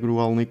Montenegro,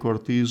 Alnick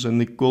Ortiz, and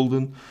Nick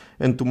Golden,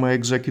 and to my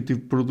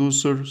executive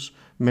producers,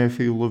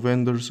 Matthew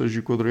Lavender,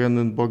 Sergio Codrian,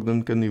 and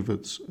Bogdan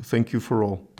Kanivets. Thank you for all.